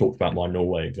 And I've talked about my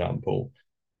Norway example.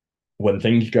 When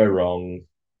things go wrong,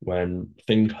 when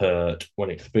things hurt,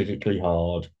 when it's physically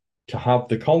hard, to have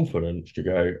the confidence to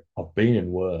go, I've been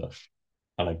in worse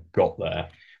and I got there.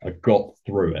 I got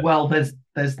through it. Well,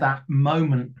 there's that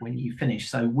moment when you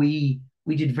finish. So we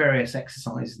did various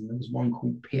exercises, and there was one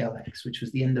called PLX, which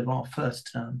was the end of our first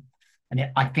term. And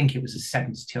I think it was a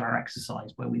 72-hour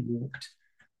exercise where we walked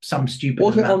some stupid.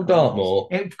 Was it on Dartmoor?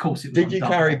 Of course it was. Did you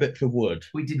carry bits of wood?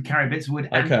 We did carry bits of wood.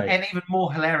 Okay. And even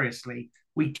more hilariously,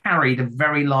 we carried a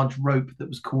very large rope that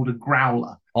was called a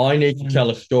growler. I need to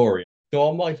tell a story. So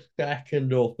on my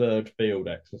second or third field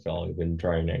exercise in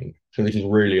training, so this is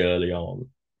really early on,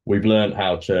 we've learned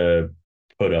how to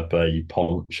put up a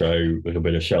poncho with a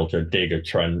bit of shelter, dig a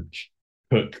trench,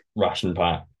 cook ration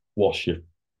pack, wash your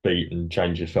feet and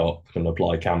change your socks and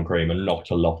apply cam cream and not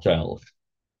a lot else.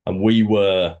 And we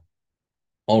were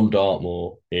on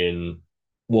Dartmoor in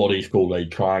what is called a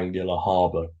triangular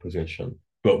harbour position.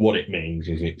 But what it means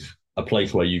is it's a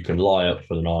place where you can lie up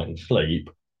for the night and sleep,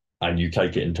 and you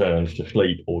take it in turns to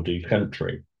sleep or do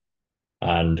sentry.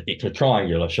 And it's a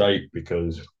triangular shape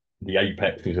because the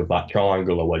apexes of that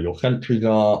triangle are where your sentries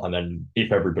are. And then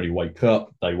if everybody wakes up,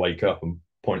 they wake up and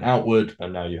point outward,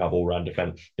 and now you have all round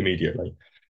defence immediately.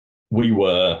 We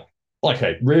were, like I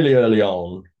say, really early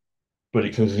on, but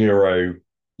it's a zero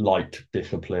light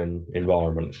discipline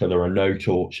environment. So there are no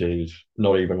torches,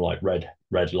 not even like red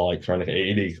lights or anything.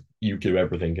 It is you do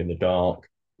everything in the dark.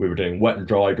 We were doing wet and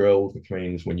dry drills, which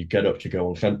means when you get up to go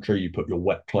on sentry, you put your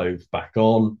wet clothes back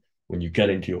on. When you get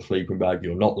into your sleeping bag,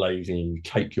 you're not lazy and you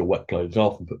take your wet clothes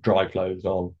off and put dry clothes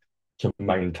on to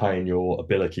maintain your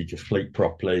ability to sleep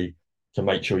properly, to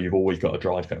make sure you've always got a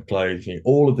dry set of clothes.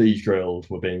 All of these drills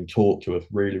were being taught to us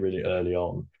really, really early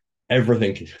on.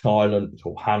 Everything is silent. It's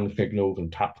all hand signals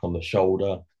and taps on the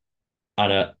shoulder.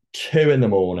 And at 2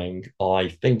 a.m, I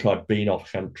think I'd been off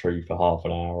sentry for half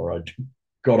an hour. I'd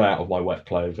got out of my wet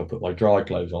clothes. I put my dry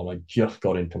clothes on. I just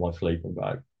got into my sleeping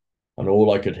bag. And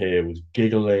all I could hear was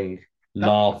giggling,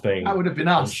 laughing, that would have been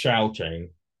and us. shouting.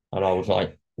 And I was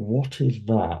like, what is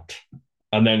that?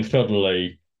 And then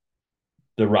suddenly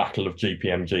the rattle of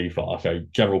GPMG fire, so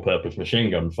general purpose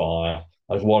machine gun fire,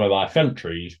 as one of our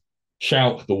sentries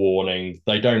shouts the warning.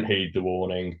 They don't heed the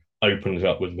warning, opens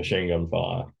up with machine gun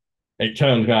fire. It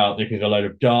turns out this is a load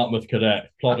of Dartmouth cadets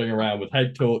plodding around with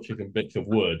head torches and bits of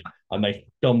wood, and they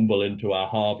stumble into our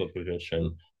harbour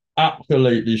position,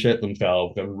 absolutely shit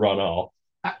themselves and run off.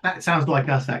 That sounds like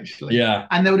us, actually. Yeah.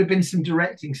 And there would have been some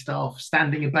directing staff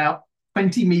standing about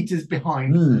 20 meters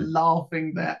behind,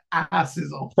 laughing their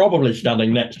asses off. Probably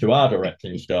standing next to our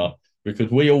directing staff,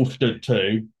 because we all stood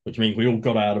too, which means we all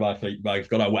got out of our sleeping bags,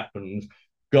 got our weapons,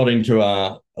 got into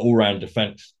our all-round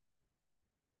defence,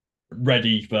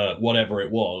 ready for whatever it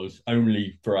was,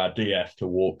 only for our DS to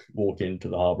walk into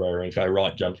the harbour area and say,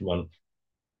 right, gentlemen,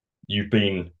 you've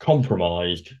been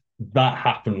compromised. That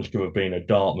happens to have been a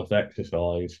Dartmouth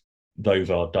exercise.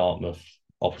 Those are Dartmouth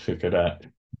officer cadets,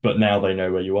 but now they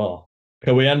know where you are.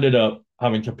 So we ended up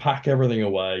having to pack everything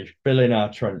away, fill in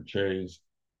our trenches,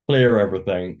 clear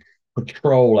everything,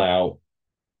 patrol out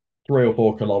 3 or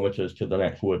 4 kilometres to the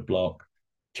next wood block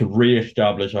to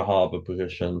re-establish a harbour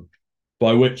position.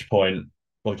 By which point,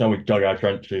 by the time we dug our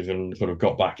trenches and sort of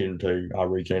got back into our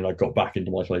routine, I got back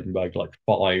into my sleeping bag like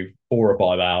 4 or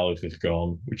 5 hours is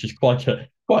gone, which is quite an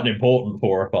important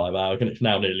 4 or 5 hours, and it's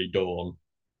now nearly dawn.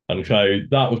 And so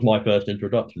that was my first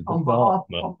introduction to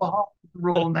Dartmouth. On behalf of the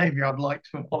Royal Navy, I'd like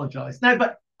to apologise. No,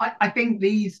 but I think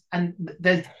these, and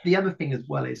there's the other thing as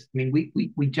well is, I mean,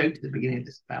 we joked at the beginning of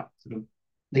this about sort of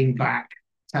lean back,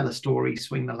 tell a story,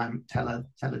 swing the lamp, tell a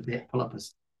bit, pull up a.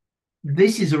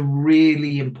 This is a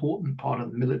really important part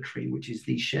of the military, which is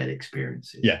these shared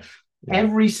experiences. Yeah.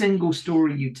 Every single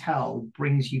story you tell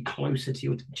brings you closer to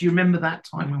your. Do you remember that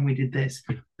time when we did this?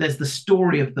 There's the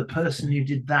story of the person who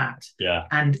did that. Yeah.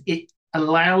 And it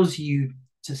allows you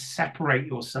to separate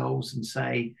yourselves and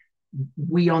say,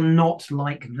 we are not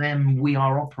like them. We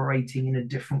are operating in a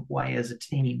different way as a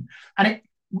team. And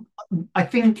I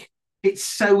think it's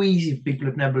so easy for people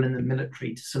who've never been in the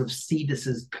military to sort of see this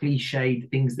as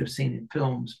cliched things they've seen in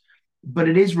films. But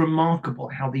it is remarkable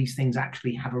how these things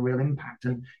actually have a real impact.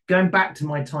 And going back to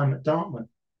my time at Dartmouth,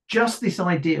 just this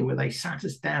idea where they sat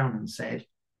us down and said,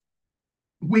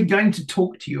 we're going to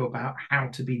talk to you about how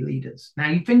to be leaders. Now,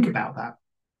 you think about that.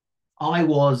 I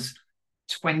was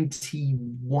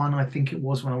 21, I think it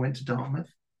was, when I went to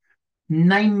Dartmouth.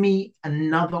 Name me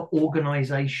another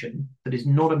organization that is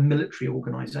not a military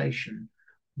organization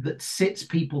that sits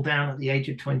people down at the age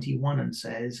of 21 and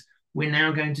says, we're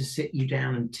now going to sit you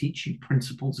down and teach you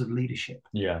principles of leadership.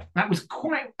 Yeah. That was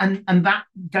quite, and that,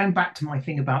 going back to my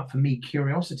thing about, for me,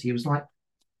 curiosity, it was like, it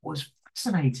was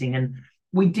fascinating. And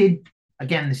we did,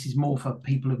 again, this is more for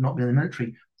people who've not been in the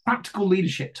military, practical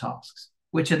leadership tasks,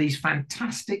 which are these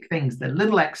fantastic things. They're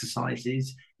little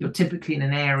exercises. You're typically in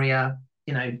an area,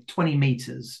 20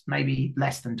 meters, maybe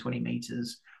less than 20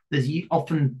 meters. There's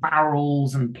often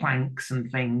barrels and planks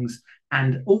and things.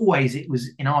 And always it was,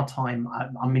 in our time,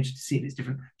 I'm interested to see if it's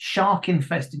different,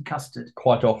 shark-infested custard.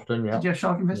 Quite often, yeah. Did you have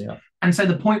shark-infested? Yeah. And so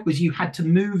the point was you had to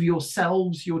move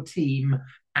yourselves, your team,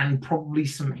 and probably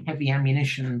some heavy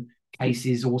ammunition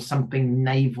cases or something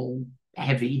naval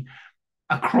heavy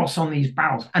across on these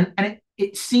barrels. And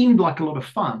it seemed like a lot of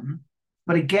fun,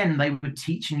 But again, they were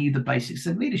teaching you the basics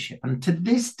of leadership. And to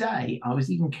this day, I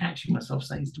was even catching myself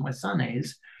saying this to my son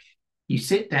is, you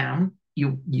sit down,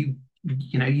 you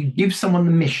give someone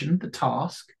the mission, the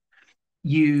task,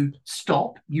 you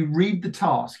stop, you read the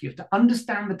task. You have to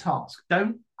understand the task.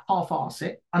 Don't half-arse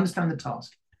it, understand the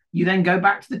task. You then go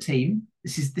back to the team.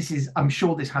 This is, I'm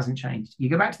sure this hasn't changed. You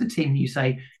go back to the team and you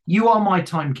say, you are my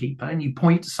timekeeper, and you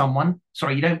point to someone.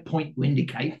 Sorry, you don't point, you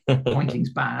indicate. Pointing's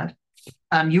bad.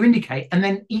 You indicate, and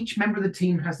then each member of the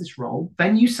team has this role.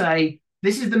 Then you say,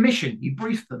 this is the mission. You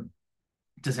brief them.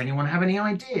 Does anyone have any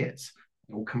ideas?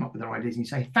 They all come up with their ideas, and you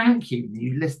say, thank you. And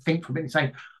you think for a bit and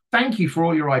say, thank you for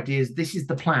all your ideas. This is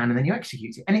the plan. And then you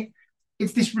execute it. And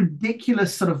it's this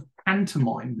ridiculous sort of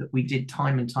pantomime that we did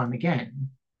time and time again.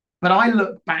 But I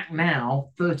look back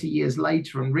now, 30 years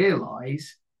later, and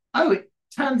realize, oh, it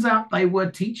turns out they were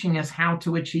teaching us how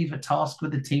to achieve a task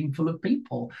with a team full of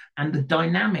people, and the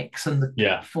dynamics and the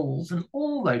pitfalls and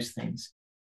all those things.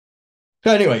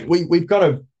 So anyway, we've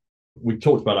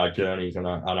talked about our journeys and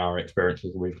our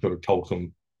experiences, and we've sort of told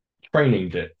some training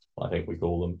dips, I think we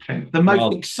call them. The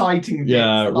most exciting dips.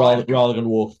 Yeah, rather than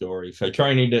war stories. So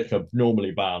training dips are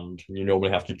normally banned, and you normally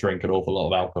have to drink an awful lot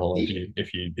of alcohol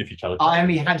if you tell a I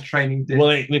only had training dips. Well,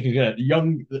 this is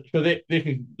it. This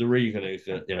is the reason is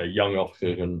that young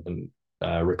officers and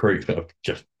recruits that have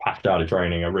just passed out of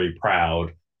training are really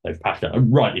proud. They've passed out,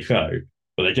 and rightly so.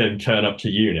 But they don't turn up to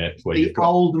units where the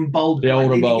old and bold,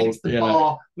 against the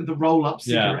bar with the roll-up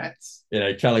cigarettes.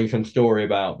 Telling some story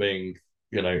about being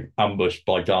ambushed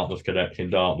by Dartmouth cadets in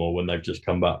Dartmouth when they've just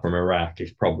come back from Iraq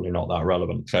is probably not that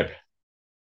relevant. So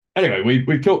anyway,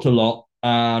 we've talked a lot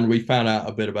and we found out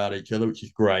a bit about each other, which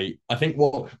is great. I think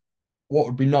what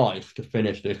would be nice to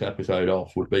finish this episode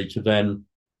off would be to then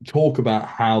talk about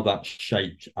how that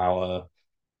shaped our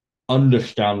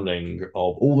understanding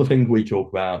of all the things we talk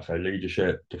about, so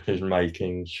leadership,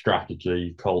 decision-making,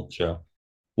 strategy, culture.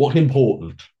 What's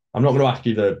important? I'm not going to ask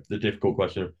you the difficult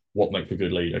question of what makes a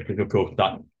good leader, because of course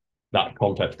that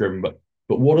context driven, but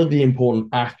what are the important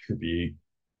attributes?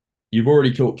 You've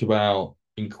already talked about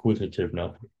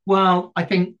inquisitiveness. Well, I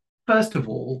think first of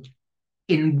all,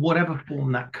 in whatever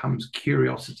form that comes,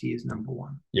 curiosity is number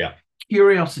one. Yeah.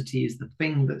 Curiosity is the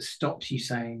thing that stops you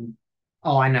saying,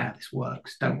 oh, I know how this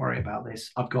works. Don't worry about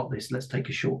this. I've got this. Let's take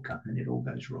a shortcut, and it all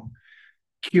goes wrong.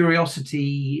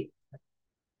 Curiosity,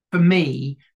 for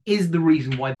me, is the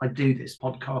reason why I do this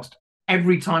podcast.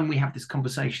 Every time we have this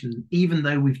conversation, even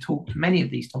though we've talked many of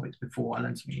these topics before, I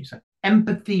learned something new. So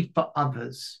empathy for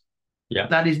others. Yeah.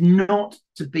 That is not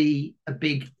to be a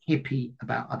big hippie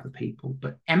about other people,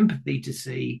 but empathy to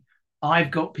see,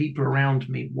 I've got people around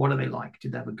me. What are they like?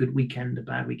 Did they have a good weekend, a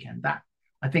bad weekend? That,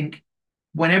 I think,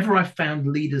 whenever I've found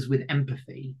leaders with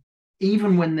empathy,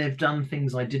 even when they've done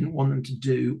things I didn't want them to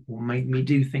do or made me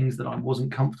do things that I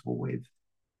wasn't comfortable with,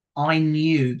 I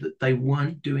knew that they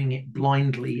weren't doing it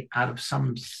blindly out of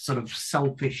some sort of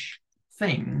selfish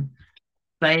thing.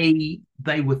 They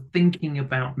were thinking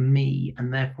about me,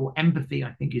 and therefore empathy,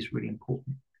 I think, is really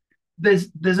important. There's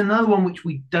another one which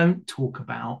we don't talk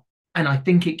about, and I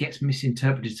think it gets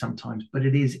misinterpreted sometimes, but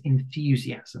it is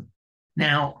enthusiasm.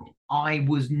 Now, I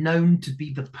was known to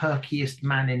be the perkiest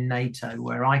man in NATO,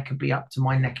 where I could be up to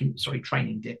my neck in,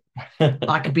 training dip.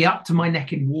 I could be up to my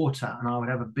neck in water and I would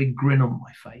have a big grin on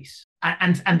my face.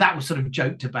 And that was sort of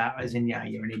joked about as in, yeah,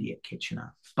 you're an idiot,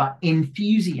 Kitchener. But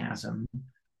enthusiasm,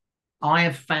 I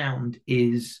have found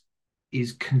is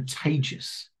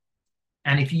contagious.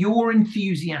 And if you're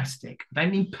enthusiastic, I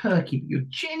don't mean perky, but you're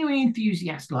genuinely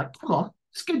enthusiastic, like, come on,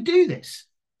 let's go do this.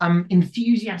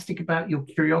 Enthusiastic about your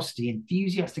curiosity,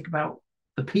 enthusiastic about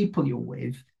the people you're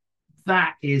with,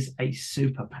 that is a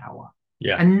superpower.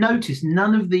 Yeah. And notice,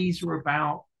 none of these are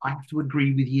about, I have to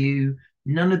agree with you.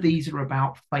 None of these are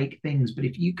about fake things. But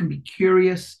if you can be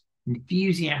curious,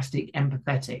 enthusiastic,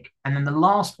 empathetic, and then the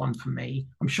last one for me,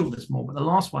 I'm sure there's more, but the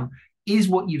last one is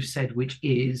what you've said, which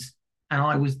is, and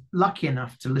I was lucky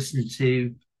enough to listen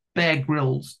to Bear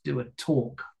Grylls do a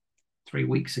talk 3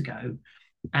 weeks ago,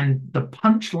 and the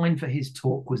punchline for his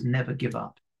talk was never give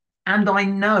up. And I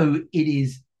know it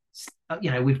is,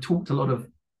 we've talked a lot of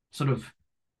sort of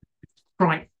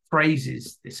trite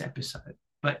phrases this episode,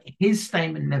 but his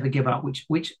statement, never give up,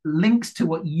 which links to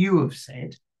what you have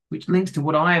said, which links to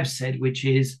what I have said, which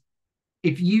is,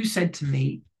 if you said to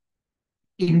me,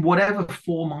 in whatever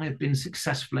form I have been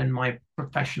successful in my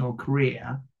professional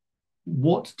career,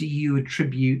 what do you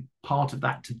attribute part of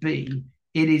that to be?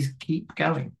 It is keep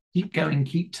going,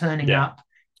 keep turning up,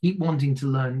 keep wanting to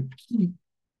learn.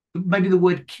 Maybe the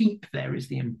word keep there is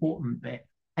the important bit.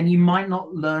 And you might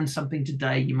not learn something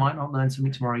today, you might not learn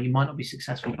something tomorrow, you might not be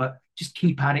successful, but just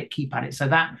keep at it. So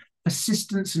that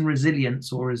persistence and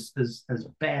resilience, or as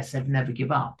Bear said, never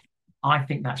give up. I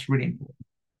think that's really important.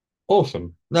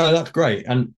 Awesome. No, that's great.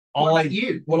 And What about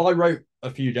you? Well, I wrote a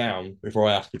few down before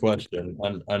I asked the question,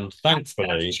 and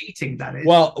thankfully, that's cheating. That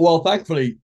is.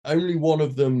 Thankfully, only one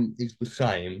of them is the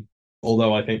same.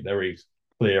 Although I think there is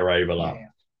clear overlap. Yeah.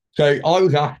 So I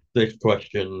was asked this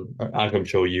question, as I'm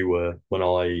sure you were, when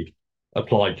I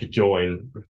applied to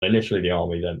join initially the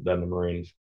army, then the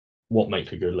Marines. What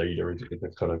makes a good leader is a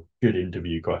kind of good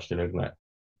interview question, isn't it?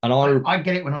 And I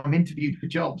get it when I'm interviewed for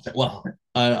jobs. Well,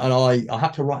 and I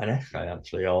had to write an essay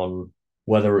actually on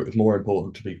whether it was more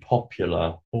important to be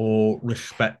popular or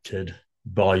respected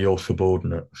by your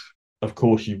subordinates. Of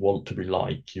course, you want to be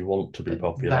liked, you want to be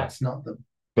popular. That's not the.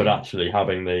 But actually,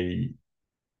 having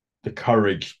the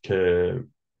courage to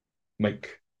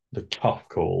make the tough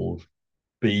calls,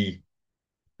 be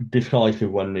decisive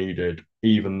when needed,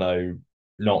 even though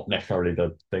not necessarily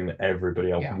the thing that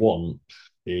everybody else wants,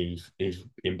 is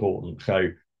important. So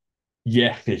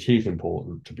yes, it is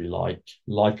important to be liked.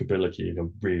 Likability is a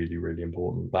really, really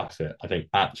important. That's it. I think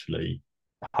actually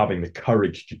having the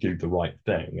courage to do the right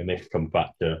thing, and this comes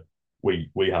back to we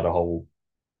had a whole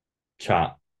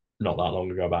chat not that long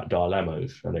ago about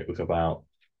dilemmas, and it was about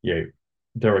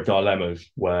there are dilemmas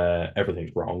where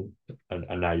everything's wrong,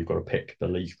 and now you've got to pick the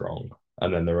least wrong,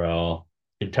 and then there are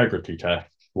integrity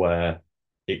tests where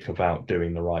it's about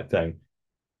doing the right thing.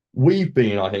 We've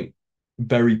been, I think,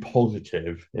 very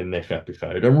positive in this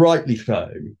episode, and rightly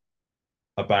so,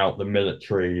 about the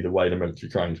military, the way the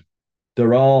military trains.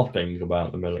 There are things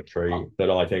about the military that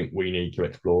I think we need to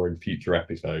explore in future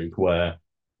episodes where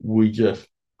we just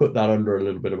put that under a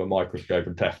little bit of a microscope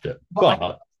and test it.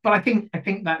 But I think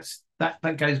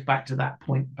that goes back to that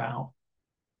point about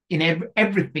in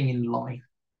everything in life,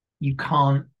 you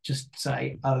can't just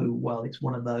say, oh, well, it's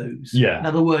one of those. Yeah. In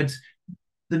other words,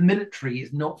 the military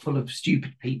is not full of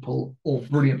stupid people or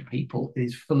brilliant people. It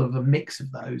is full of a mix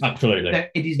of those. Absolutely.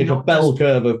 It's a bell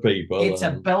curve of people. It's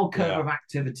a bell curve of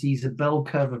activities, a bell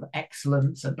curve of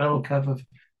excellence, a bell curve of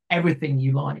everything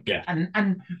you like. Yeah.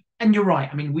 And you're right.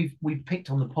 I mean, we've picked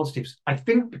on the positives. I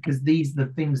think because these are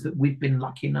the things that we've been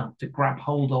lucky enough to grab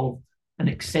hold of and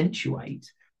accentuate.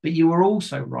 But you were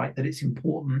also right that it's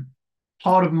important.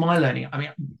 Part of my learning, I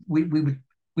mean, we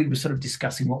were sort of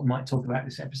discussing what we might talk about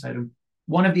this episode. And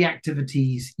one of the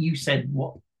activities you said,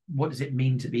 what does it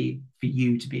mean for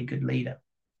you to be a good leader?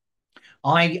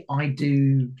 I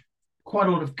do quite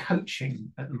a lot of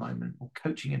coaching at the moment, or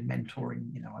coaching and mentoring.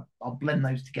 I'll blend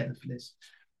those together for this.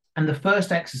 And the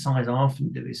first exercise I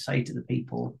often do is say to the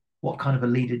people, what kind of a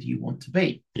leader do you want to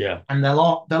be? Yeah. And they'll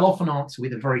often answer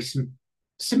with a very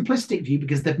simplistic view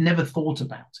because they've never thought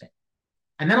about it.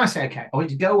 And then I say, okay, I want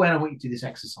you to go away and I want you to do this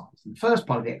exercise. And the first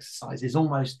part of the exercise is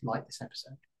almost like this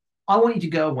episode. I want you to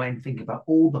go away and think about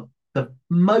all the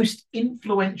most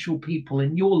influential people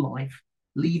in your life,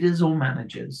 leaders or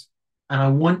managers, and I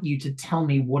want you to tell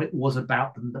me what it was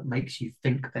about them that makes you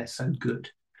think they're so good.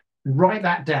 Write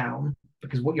that down,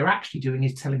 because what you're actually doing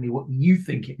is telling me what you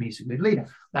think it means to be a good leader.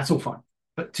 That's all fine.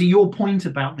 But to your point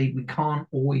about we can't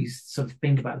always sort of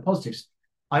think about the positives,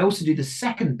 I also do the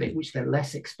second bit, which they're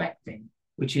less expecting,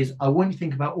 which is I want you to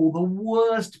think about all the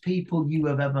worst people you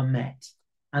have ever met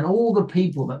and all the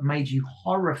people that made you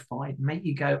horrified, make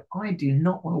you go, I do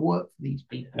not want to work for these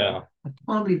people. Yeah. I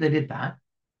can't believe they did that.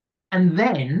 And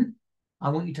then I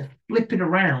want you to flip it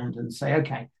around and say,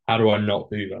 okay, how do I not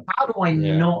do that? How do I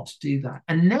not do that?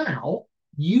 And now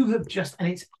you have just, and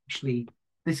it's actually,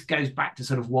 this goes back to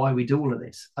sort of why we do all of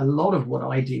this. A lot of what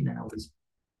I do now is,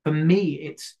 for me,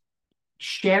 it's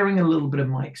sharing a little bit of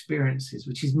my experiences,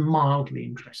 which is mildly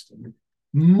interesting.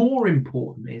 More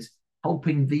important is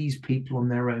helping these people on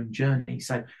their own journey.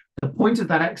 So the point of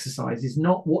that exercise is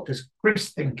not what does Chris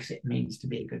think it means to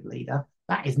be a good leader.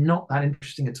 That is not that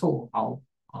interesting at all. I'll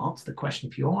answer the question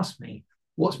if you ask me.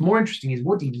 What's more interesting is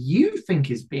what do you think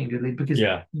is being a good leader? Because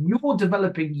you're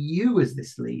developing you as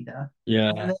this leader. Yeah.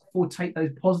 And therefore take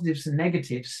those positives and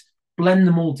negatives, blend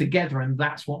them all together, and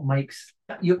that's what makes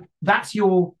that's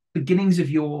your beginnings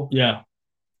of your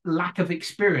lack of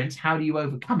experience. How do you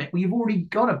overcome it? Well, you've already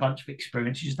got a bunch of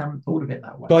experience. You just haven't thought of it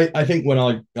that way. So I think when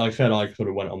I said I sort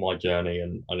of went on my journey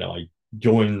and I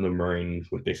joined the Marines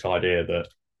with this idea that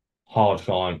hard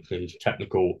sciences,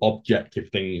 technical, objective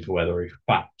things, where there is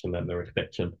fact and then there is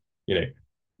fiction,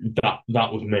 that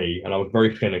was me. And I was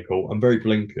very cynical and very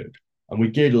blinkered. And we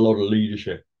did a lot of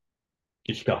leadership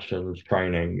discussions,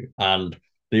 training, and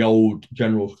the old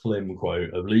General Slim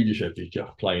quote of leadership is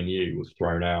just plain you was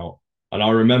thrown out. And I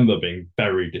remember being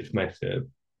very dismissive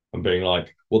and being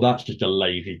like, well, that's just a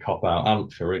lazy cop-out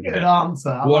answer, isn't it? Good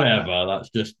answer. Whatever, that's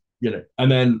just,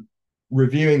 And then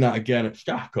reviewing that again at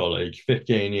staff college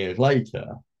 15 years later,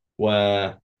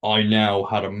 where I now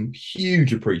had a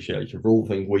huge appreciation for all the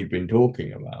things we've been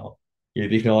talking about.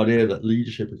 This idea that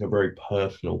leadership is a very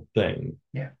personal thing.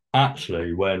 Yeah.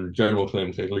 Actually, when General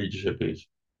Slim says leadership is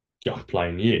just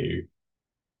plain you,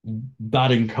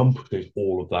 that encompasses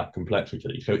all of that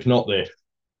complexity. So it's not this,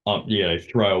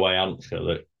 throwaway answer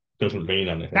that doesn't mean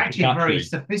anything. Actually, it's very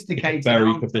sophisticated. It's a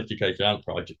very sophisticated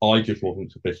answer. I just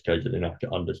wasn't sophisticated enough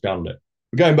to understand it.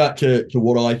 But going back to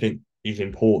what I think is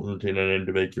important in an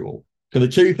individual. So the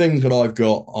two things that I've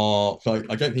got are, so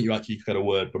I don't think you actually said a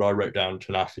word, but I wrote down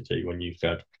tenacity when you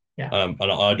said, yeah. And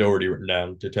I'd already written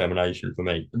down determination for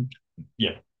me.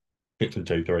 Yeah, 6 and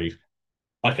 2 3s.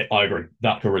 I think I agree.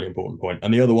 That's a really important point.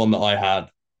 And the other one that I had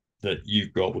that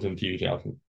you've got was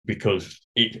enthusiasm, because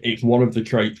it's one of the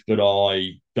traits that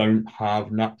I don't have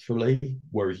naturally,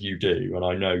 whereas you do. And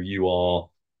I know you are,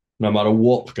 no matter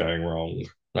what's going wrong,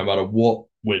 no matter what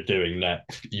we're doing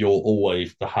next, you're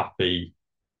always the happy,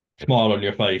 smile on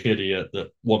your face idiot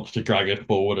that wants to drag us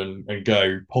forward and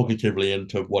go positively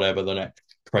into whatever the next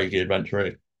crazy adventure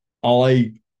is.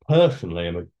 I personally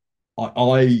am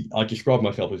I describe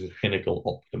myself as a cynical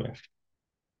optimist,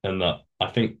 and that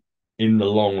I think in the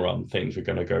long run things are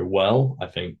going to go well. I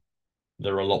think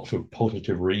there are lots of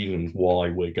positive reasons why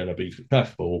we're going to be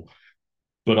successful,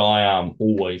 but I am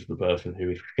always the person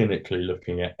who is cynically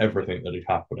looking at everything that is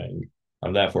happening,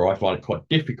 and therefore I find it quite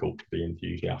difficult to be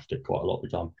enthusiastic quite a lot of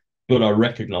the time. But I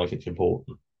recognise it's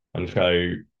important, and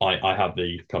so I have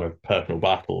these kind of personal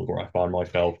battles where I find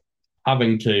myself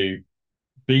having to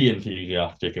be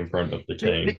enthusiastic in front of the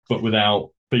team, but without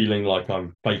feeling like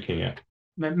I'm faking it.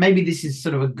 Maybe this is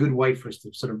sort of a good way for us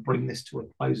to sort of bring this to a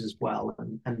close as well,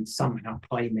 and somehow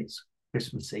claim it's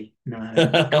Christmassy. No,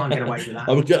 can't get away with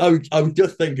that. I was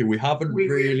just thinking we haven't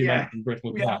really mentioned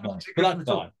Christmas that much, but that's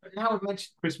fine. Now we've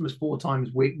mentioned Christmas 4 times,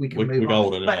 we can move on.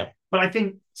 Golden, but I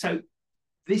think so.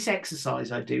 This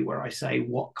exercise I do where I say,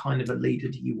 what kind of a leader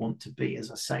do you want to be?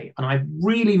 As I say, and I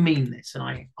really mean this, and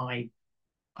I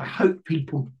hope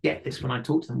people get this when I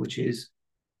talk to them, which is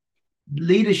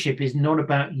leadership is not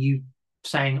about you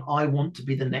saying, I want to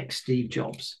be the next Steve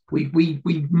Jobs. We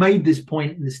made this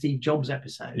point in the Steve Jobs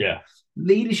episode. Yeah.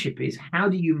 Leadership is, how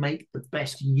do you make the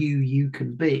best you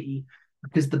can be?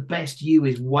 Because the best you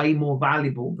is way more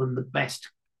valuable than the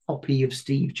best copy of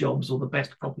Steve Jobs or the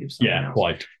best copy of someone else. Yeah,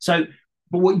 quite. So,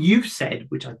 but what you've said,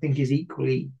 which I think is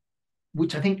equally,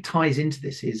 which I think ties into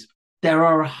this, is there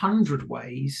are 100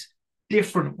 ways,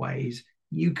 different ways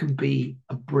you can be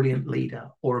a brilliant leader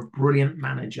or a brilliant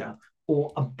manager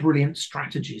or a brilliant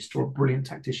strategist or a brilliant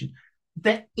tactician.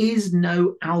 There is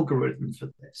no algorithm for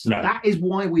this. No. That is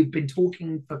why we've been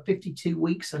talking for 52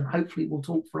 weeks, and hopefully we'll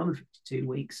talk for another 52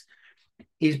 weeks,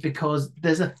 is because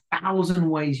there's 1,000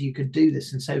 ways you could do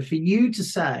this. And so for you to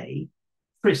say,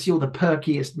 Chris, you're the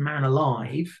perkiest man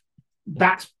alive,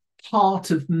 that's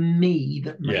part of me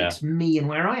that makes me and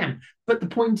where I am. But the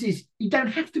point is, you don't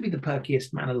have to be the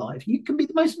perkiest man alive. You can be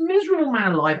the most miserable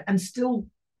man alive and still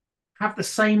have the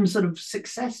same sort of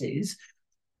successes.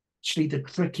 Actually, the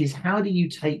trick is, how do you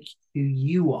take who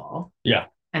you are? Yeah.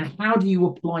 And how do you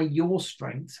apply your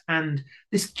strengths? And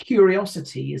this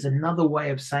curiosity is another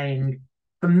way of saying,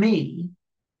 for me,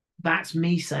 that's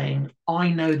me saying, I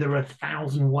know there are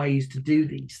 1,000 ways to do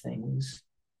these things.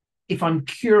 If I'm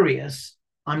curious,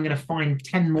 I'm going to find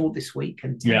 10 more this week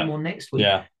and 10 more next week.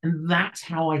 Yeah. And that's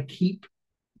how I keep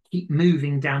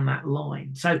moving down that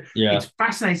line. So it's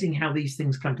fascinating how these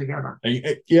things come together.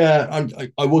 I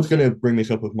was going to bring this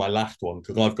up with my last one,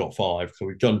 because I've got 5. So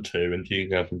we've done 2,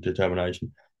 enthusiasm,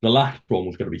 determination. The last one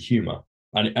was going to be humour.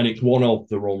 And it's one of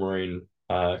the Royal Marine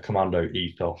Commando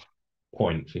ethos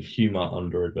points, is humour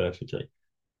under adversity.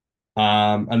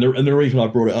 And the reason I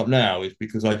brought it up now is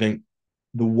because I think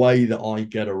the way that I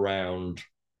get around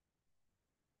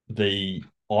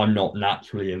I'm not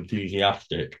naturally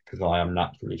enthusiastic because I am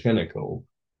naturally cynical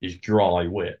is dry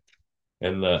wit,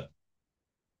 in that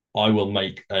I will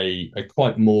make a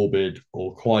quite morbid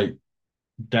or quite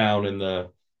down in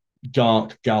the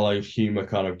dark gallows humor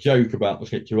kind of joke about the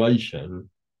situation,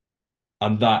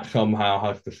 and that somehow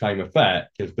has the same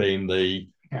effect as being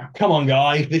come on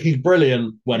guys, this is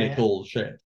brilliant, when it's all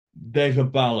shit. There's a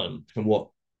balance, and what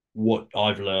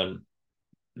I've learned,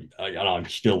 and I'm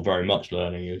still very much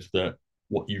learning, is that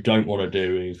what you don't want to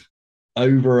do is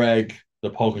over-egg the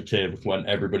positive when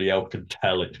everybody else can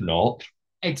tell it's not.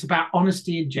 It's about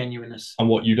honesty and genuineness. And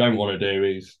what you don't want to do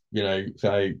is,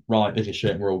 say, right, this is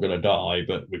shit and we're all going to die,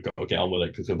 but we've got to get on with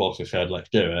it because the boss has said, let's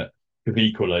do it. Because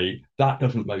equally, that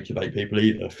doesn't motivate people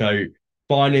either. So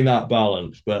finding that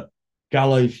balance, but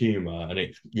gallows humor, and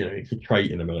it's a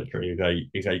trait in the military,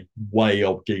 is a way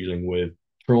of dealing with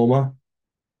trauma.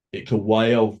 It's a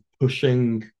way of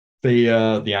pushing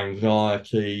fear, the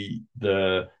anxiety,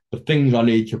 the things I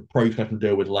need to process and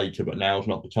deal with later, but now's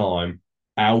not the time,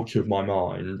 out of my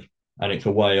mind. And it's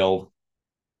a way of,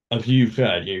 as you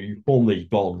said, you form these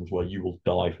bonds where you will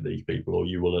die for these people, or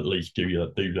you will at least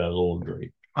do their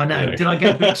laundry. I know. Did I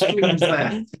get the extremes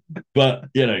there? But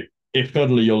if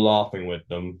suddenly you're laughing with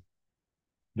them,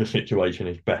 the situation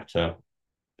is better.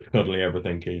 Suddenly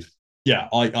everything is. Yeah,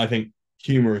 I think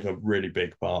humor is a really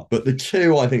big part. But the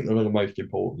two I think that are the most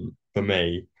important for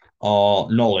me are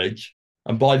knowledge.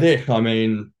 And by this, I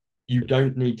mean, you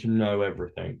don't need to know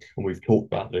everything. And we've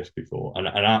talked about this before. And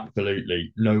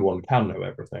absolutely, no one can know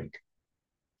everything.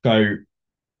 So,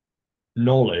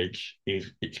 knowledge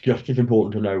it's just as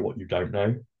important to know what you don't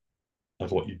know as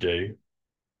what you do.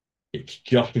 It's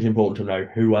just as important to know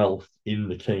who else in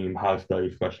the team has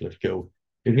those specialist skills.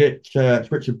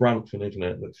 It's Richard Branson, isn't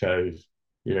it, that says,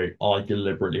 I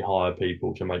deliberately hire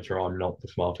people to make sure I'm not the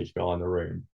smartest guy in the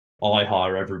room. I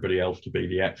hire everybody else to be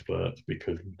the experts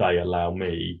because they allow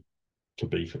me to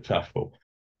be successful.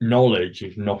 Knowledge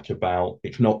is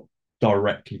it's not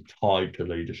directly tied to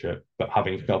leadership, but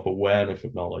having self-awareness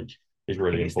of knowledge is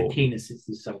really important. The keenness is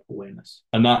the self-awareness.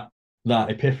 And that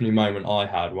epiphany moment I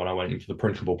had when I went into the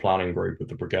principal planning group of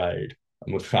the brigade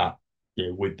and was sat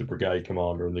with the brigade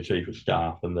commander and the chief of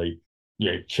staff and the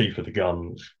chief of the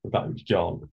guns. In fact, it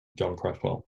was John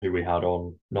Cresswell, who we had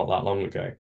on not that long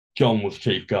ago. John was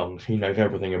chief guns. He knows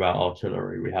everything about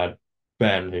artillery. We had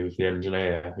Ben, who was the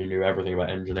engineer, who knew everything about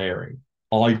engineering.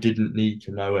 I didn't need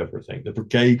to know everything. The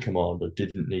brigade commander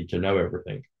didn't need to know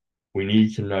everything. We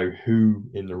need to know who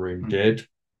in the room did,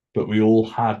 but we all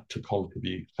had to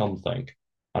contribute something.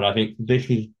 And I think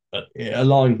it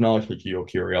aligns nicely to your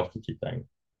curiosity thing.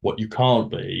 What you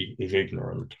can't be is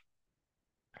ignorant.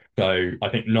 So I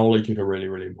think knowledge is a really,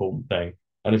 really important thing.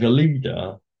 And as a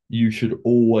leader, you should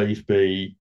always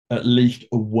be at least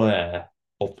aware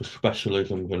of the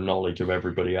specialisms and knowledge of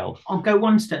everybody else. I'll go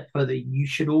one step further. You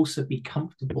should also be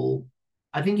comfortable.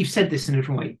 I think you've said this in a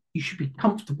different way. You should be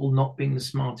comfortable not being the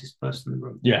smartest person in the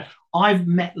room. Yeah. I've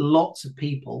met lots of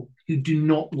people who do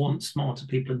not want smarter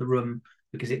people in the room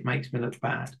because it makes me look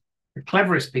bad. The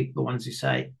cleverest people are the ones who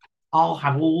say, I'll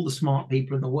have all the smart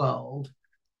people in the world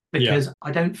because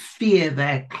I don't fear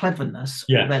their cleverness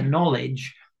or their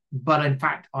knowledge, but in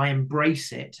fact, I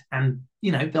embrace it. And,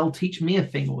 they'll teach me a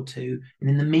thing or two. And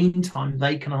in the meantime,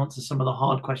 they can answer some of the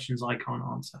hard questions I can't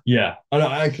answer. Yeah. And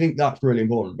I think that's really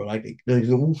important. But I think there's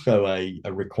also a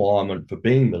requirement for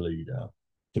being the leader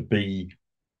to be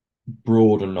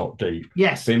broad and not deep.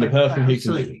 Yes. Being the person who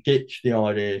can stitch the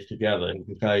ideas together and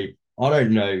can say, I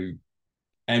don't know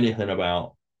anything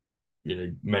about,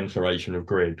 mensuration of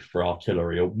grid for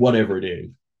artillery or whatever it is.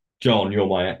 John, you're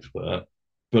my expert.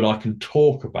 But I can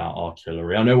talk about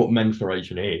artillery. I know what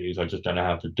mensuration is. I just don't know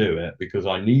how to do it because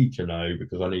I need to know,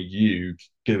 because I need you to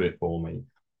do it for me.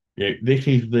 This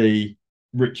is the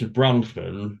Richard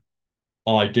Branson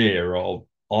idea of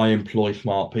I employ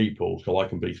smart people so I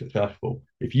can be successful.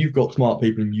 If you've got smart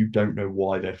people and you don't know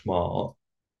why they're smart,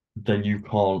 then you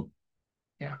can't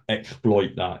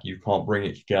exploit that. You can't bring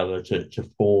it together to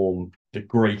form the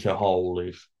greater whole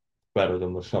is better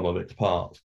than the sum of its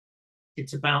parts.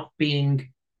 It's about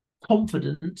being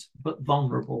confident but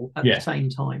vulnerable at the same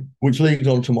time. Which leads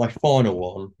on to my final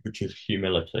one, which is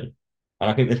humility. And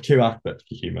I think there's two aspects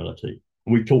to humility.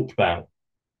 We talked about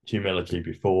humility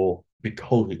before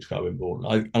because it's so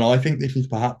important. I think this is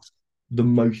perhaps the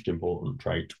most important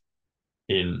trait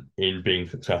in being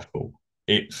successful.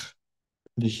 It's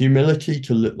the humility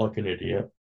to look like an idiot,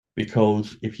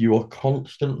 because if you are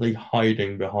constantly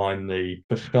hiding behind the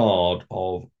facade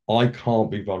of I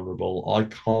can't be vulnerable, I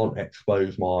can't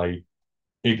expose my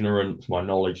ignorance, my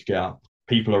knowledge gap,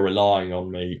 people are relying on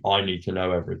me, I need to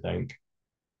know everything,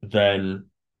 then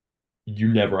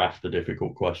you never ask the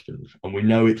difficult questions. And we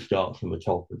know it starts from the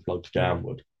top and floats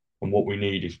downward. And what we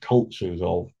need is cultures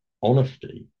of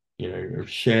honesty, of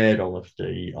shared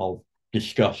honesty, of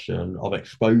discussion, of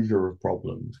exposure of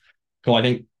problems. So I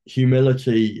think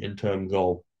humility in terms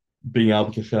of being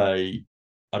able to say,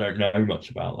 I don't know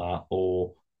much about that,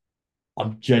 or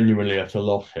I'm genuinely at a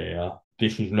loss here.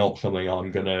 This is not something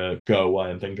I'm going to go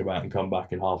away and think about and come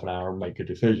back in half an hour and make a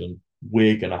decision.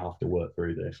 We're going to have to work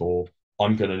through this, or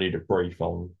I'm going to need a brief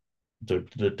on the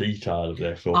detail of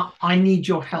this. Or I need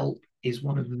your help is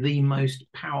one of the most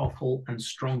powerful and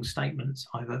strong statements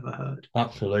I've ever heard.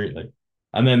 Absolutely.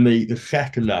 And then the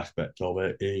second aspect of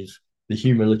it is the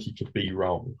humility to be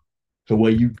wrong. So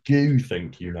where you do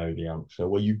think you know the answer,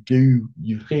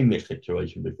 you've seen this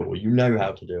situation before, you know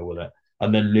how to deal with it,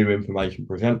 and then new information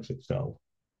presents itself,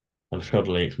 and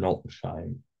suddenly it's not the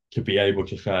same. To be able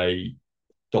to say,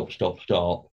 stop, stop,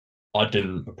 stop, I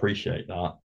didn't appreciate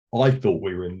that. I thought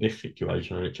we were in this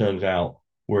situation, and it turns out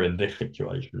we're in this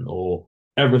situation. Or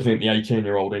everything the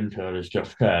 18-year-old intern has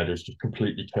just said has just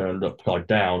completely turned upside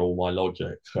down all my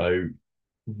logic. So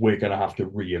we're going to have to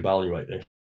reevaluate this.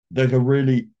 There's a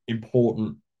really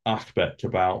important aspect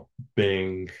about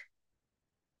being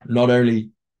not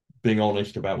only being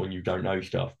honest about when you don't know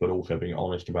stuff, but also being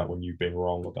honest about when you've been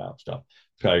wrong about stuff.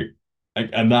 So,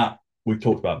 and that we've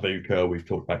talked about VUCA, we've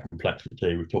talked about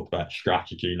complexity, we've talked about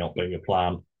strategy not being a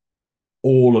plan.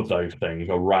 All of those things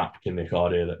are wrapped in this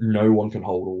idea that no one can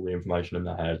hold all the information in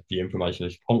their head. The information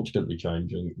is constantly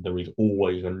changing. There is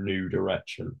always a new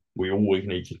direction. We always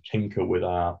need to tinker with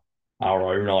our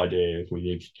own ideas. We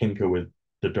need to tinker with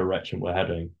the direction we're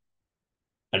heading.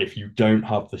 And if you don't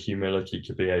have the humility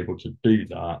to be able to do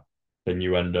that, then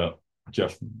you end up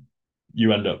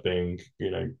being,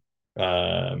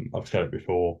 I've said it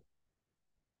before,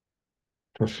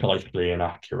 precisely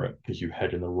inaccurate because you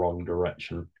head in the wrong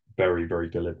direction very, very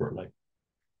deliberately.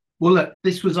 Well, look,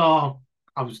 this was I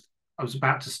was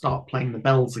about to start playing the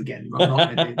bells again, but I'm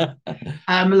not going to do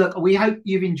that. Look, we hope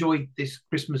you've enjoyed this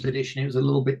Christmas edition. It was a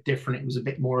little bit different. It was a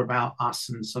bit more about us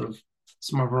and sort of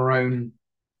some of our own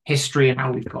history and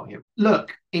how we've got here.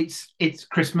 Look, it's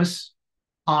Christmas.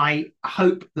 I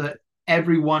hope that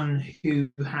everyone who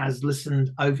has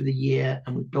listened over the year,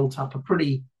 and we've built up a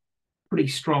pretty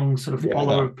strong sort of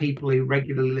follower of people who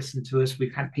regularly listen to us.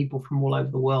 We've had people from all over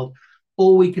the world.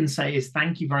 All we can say is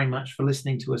thank you very much for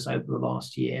listening to us over the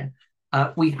last year.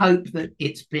 We hope that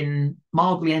it's been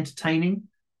mildly entertaining,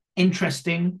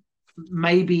 interesting,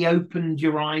 maybe opened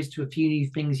your eyes to a few new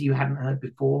things you hadn't heard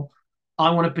before. I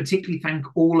want to particularly thank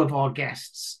all of our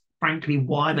guests. Frankly,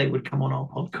 why they would come on our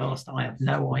podcast, I have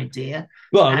no idea.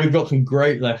 Well, we've got some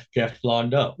great guests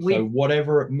lined up. So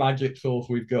whatever magic sauce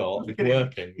we've got is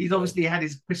working. He's obviously had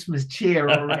his Christmas cheer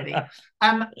already.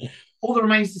 All that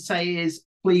remains to say is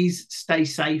please stay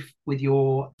safe with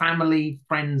your family,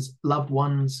 friends, loved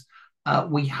ones.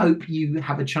 We hope you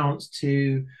have a chance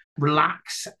to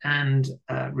relax and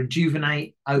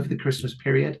rejuvenate over the Christmas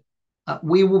period.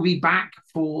 We will be back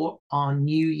for our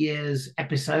New Year's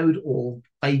episode, or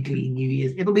vaguely New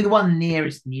Year's. It'll be the one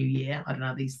nearest New Year. I don't know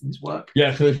how these things work.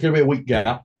 Yeah, so there's going to be a week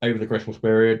gap over the Christmas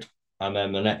period. And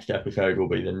then the next episode will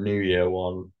be the New Year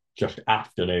one, just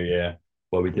after New Year,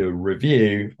 where we do a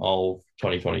review of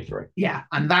 2023. Yeah,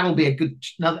 and that'll be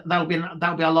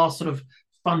that'll be our last sort of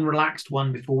fun, relaxed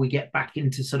one before we get back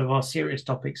into sort of our serious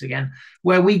topics again,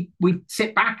 where we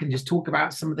sit back and just talk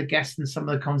about some of the guests and some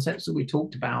of the concepts that we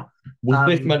talked about. Was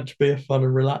this meant to be a fun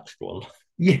and relaxed one?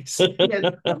 Yes.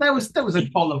 Yeah, there was a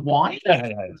bottle of wine. Yeah.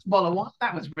 A bottle of wine.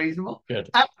 That was reasonable. Good.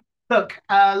 Look,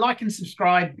 like and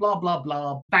subscribe, blah, blah,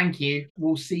 blah. Thank you.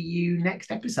 We'll see you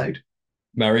next episode.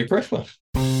 Merry Christmas.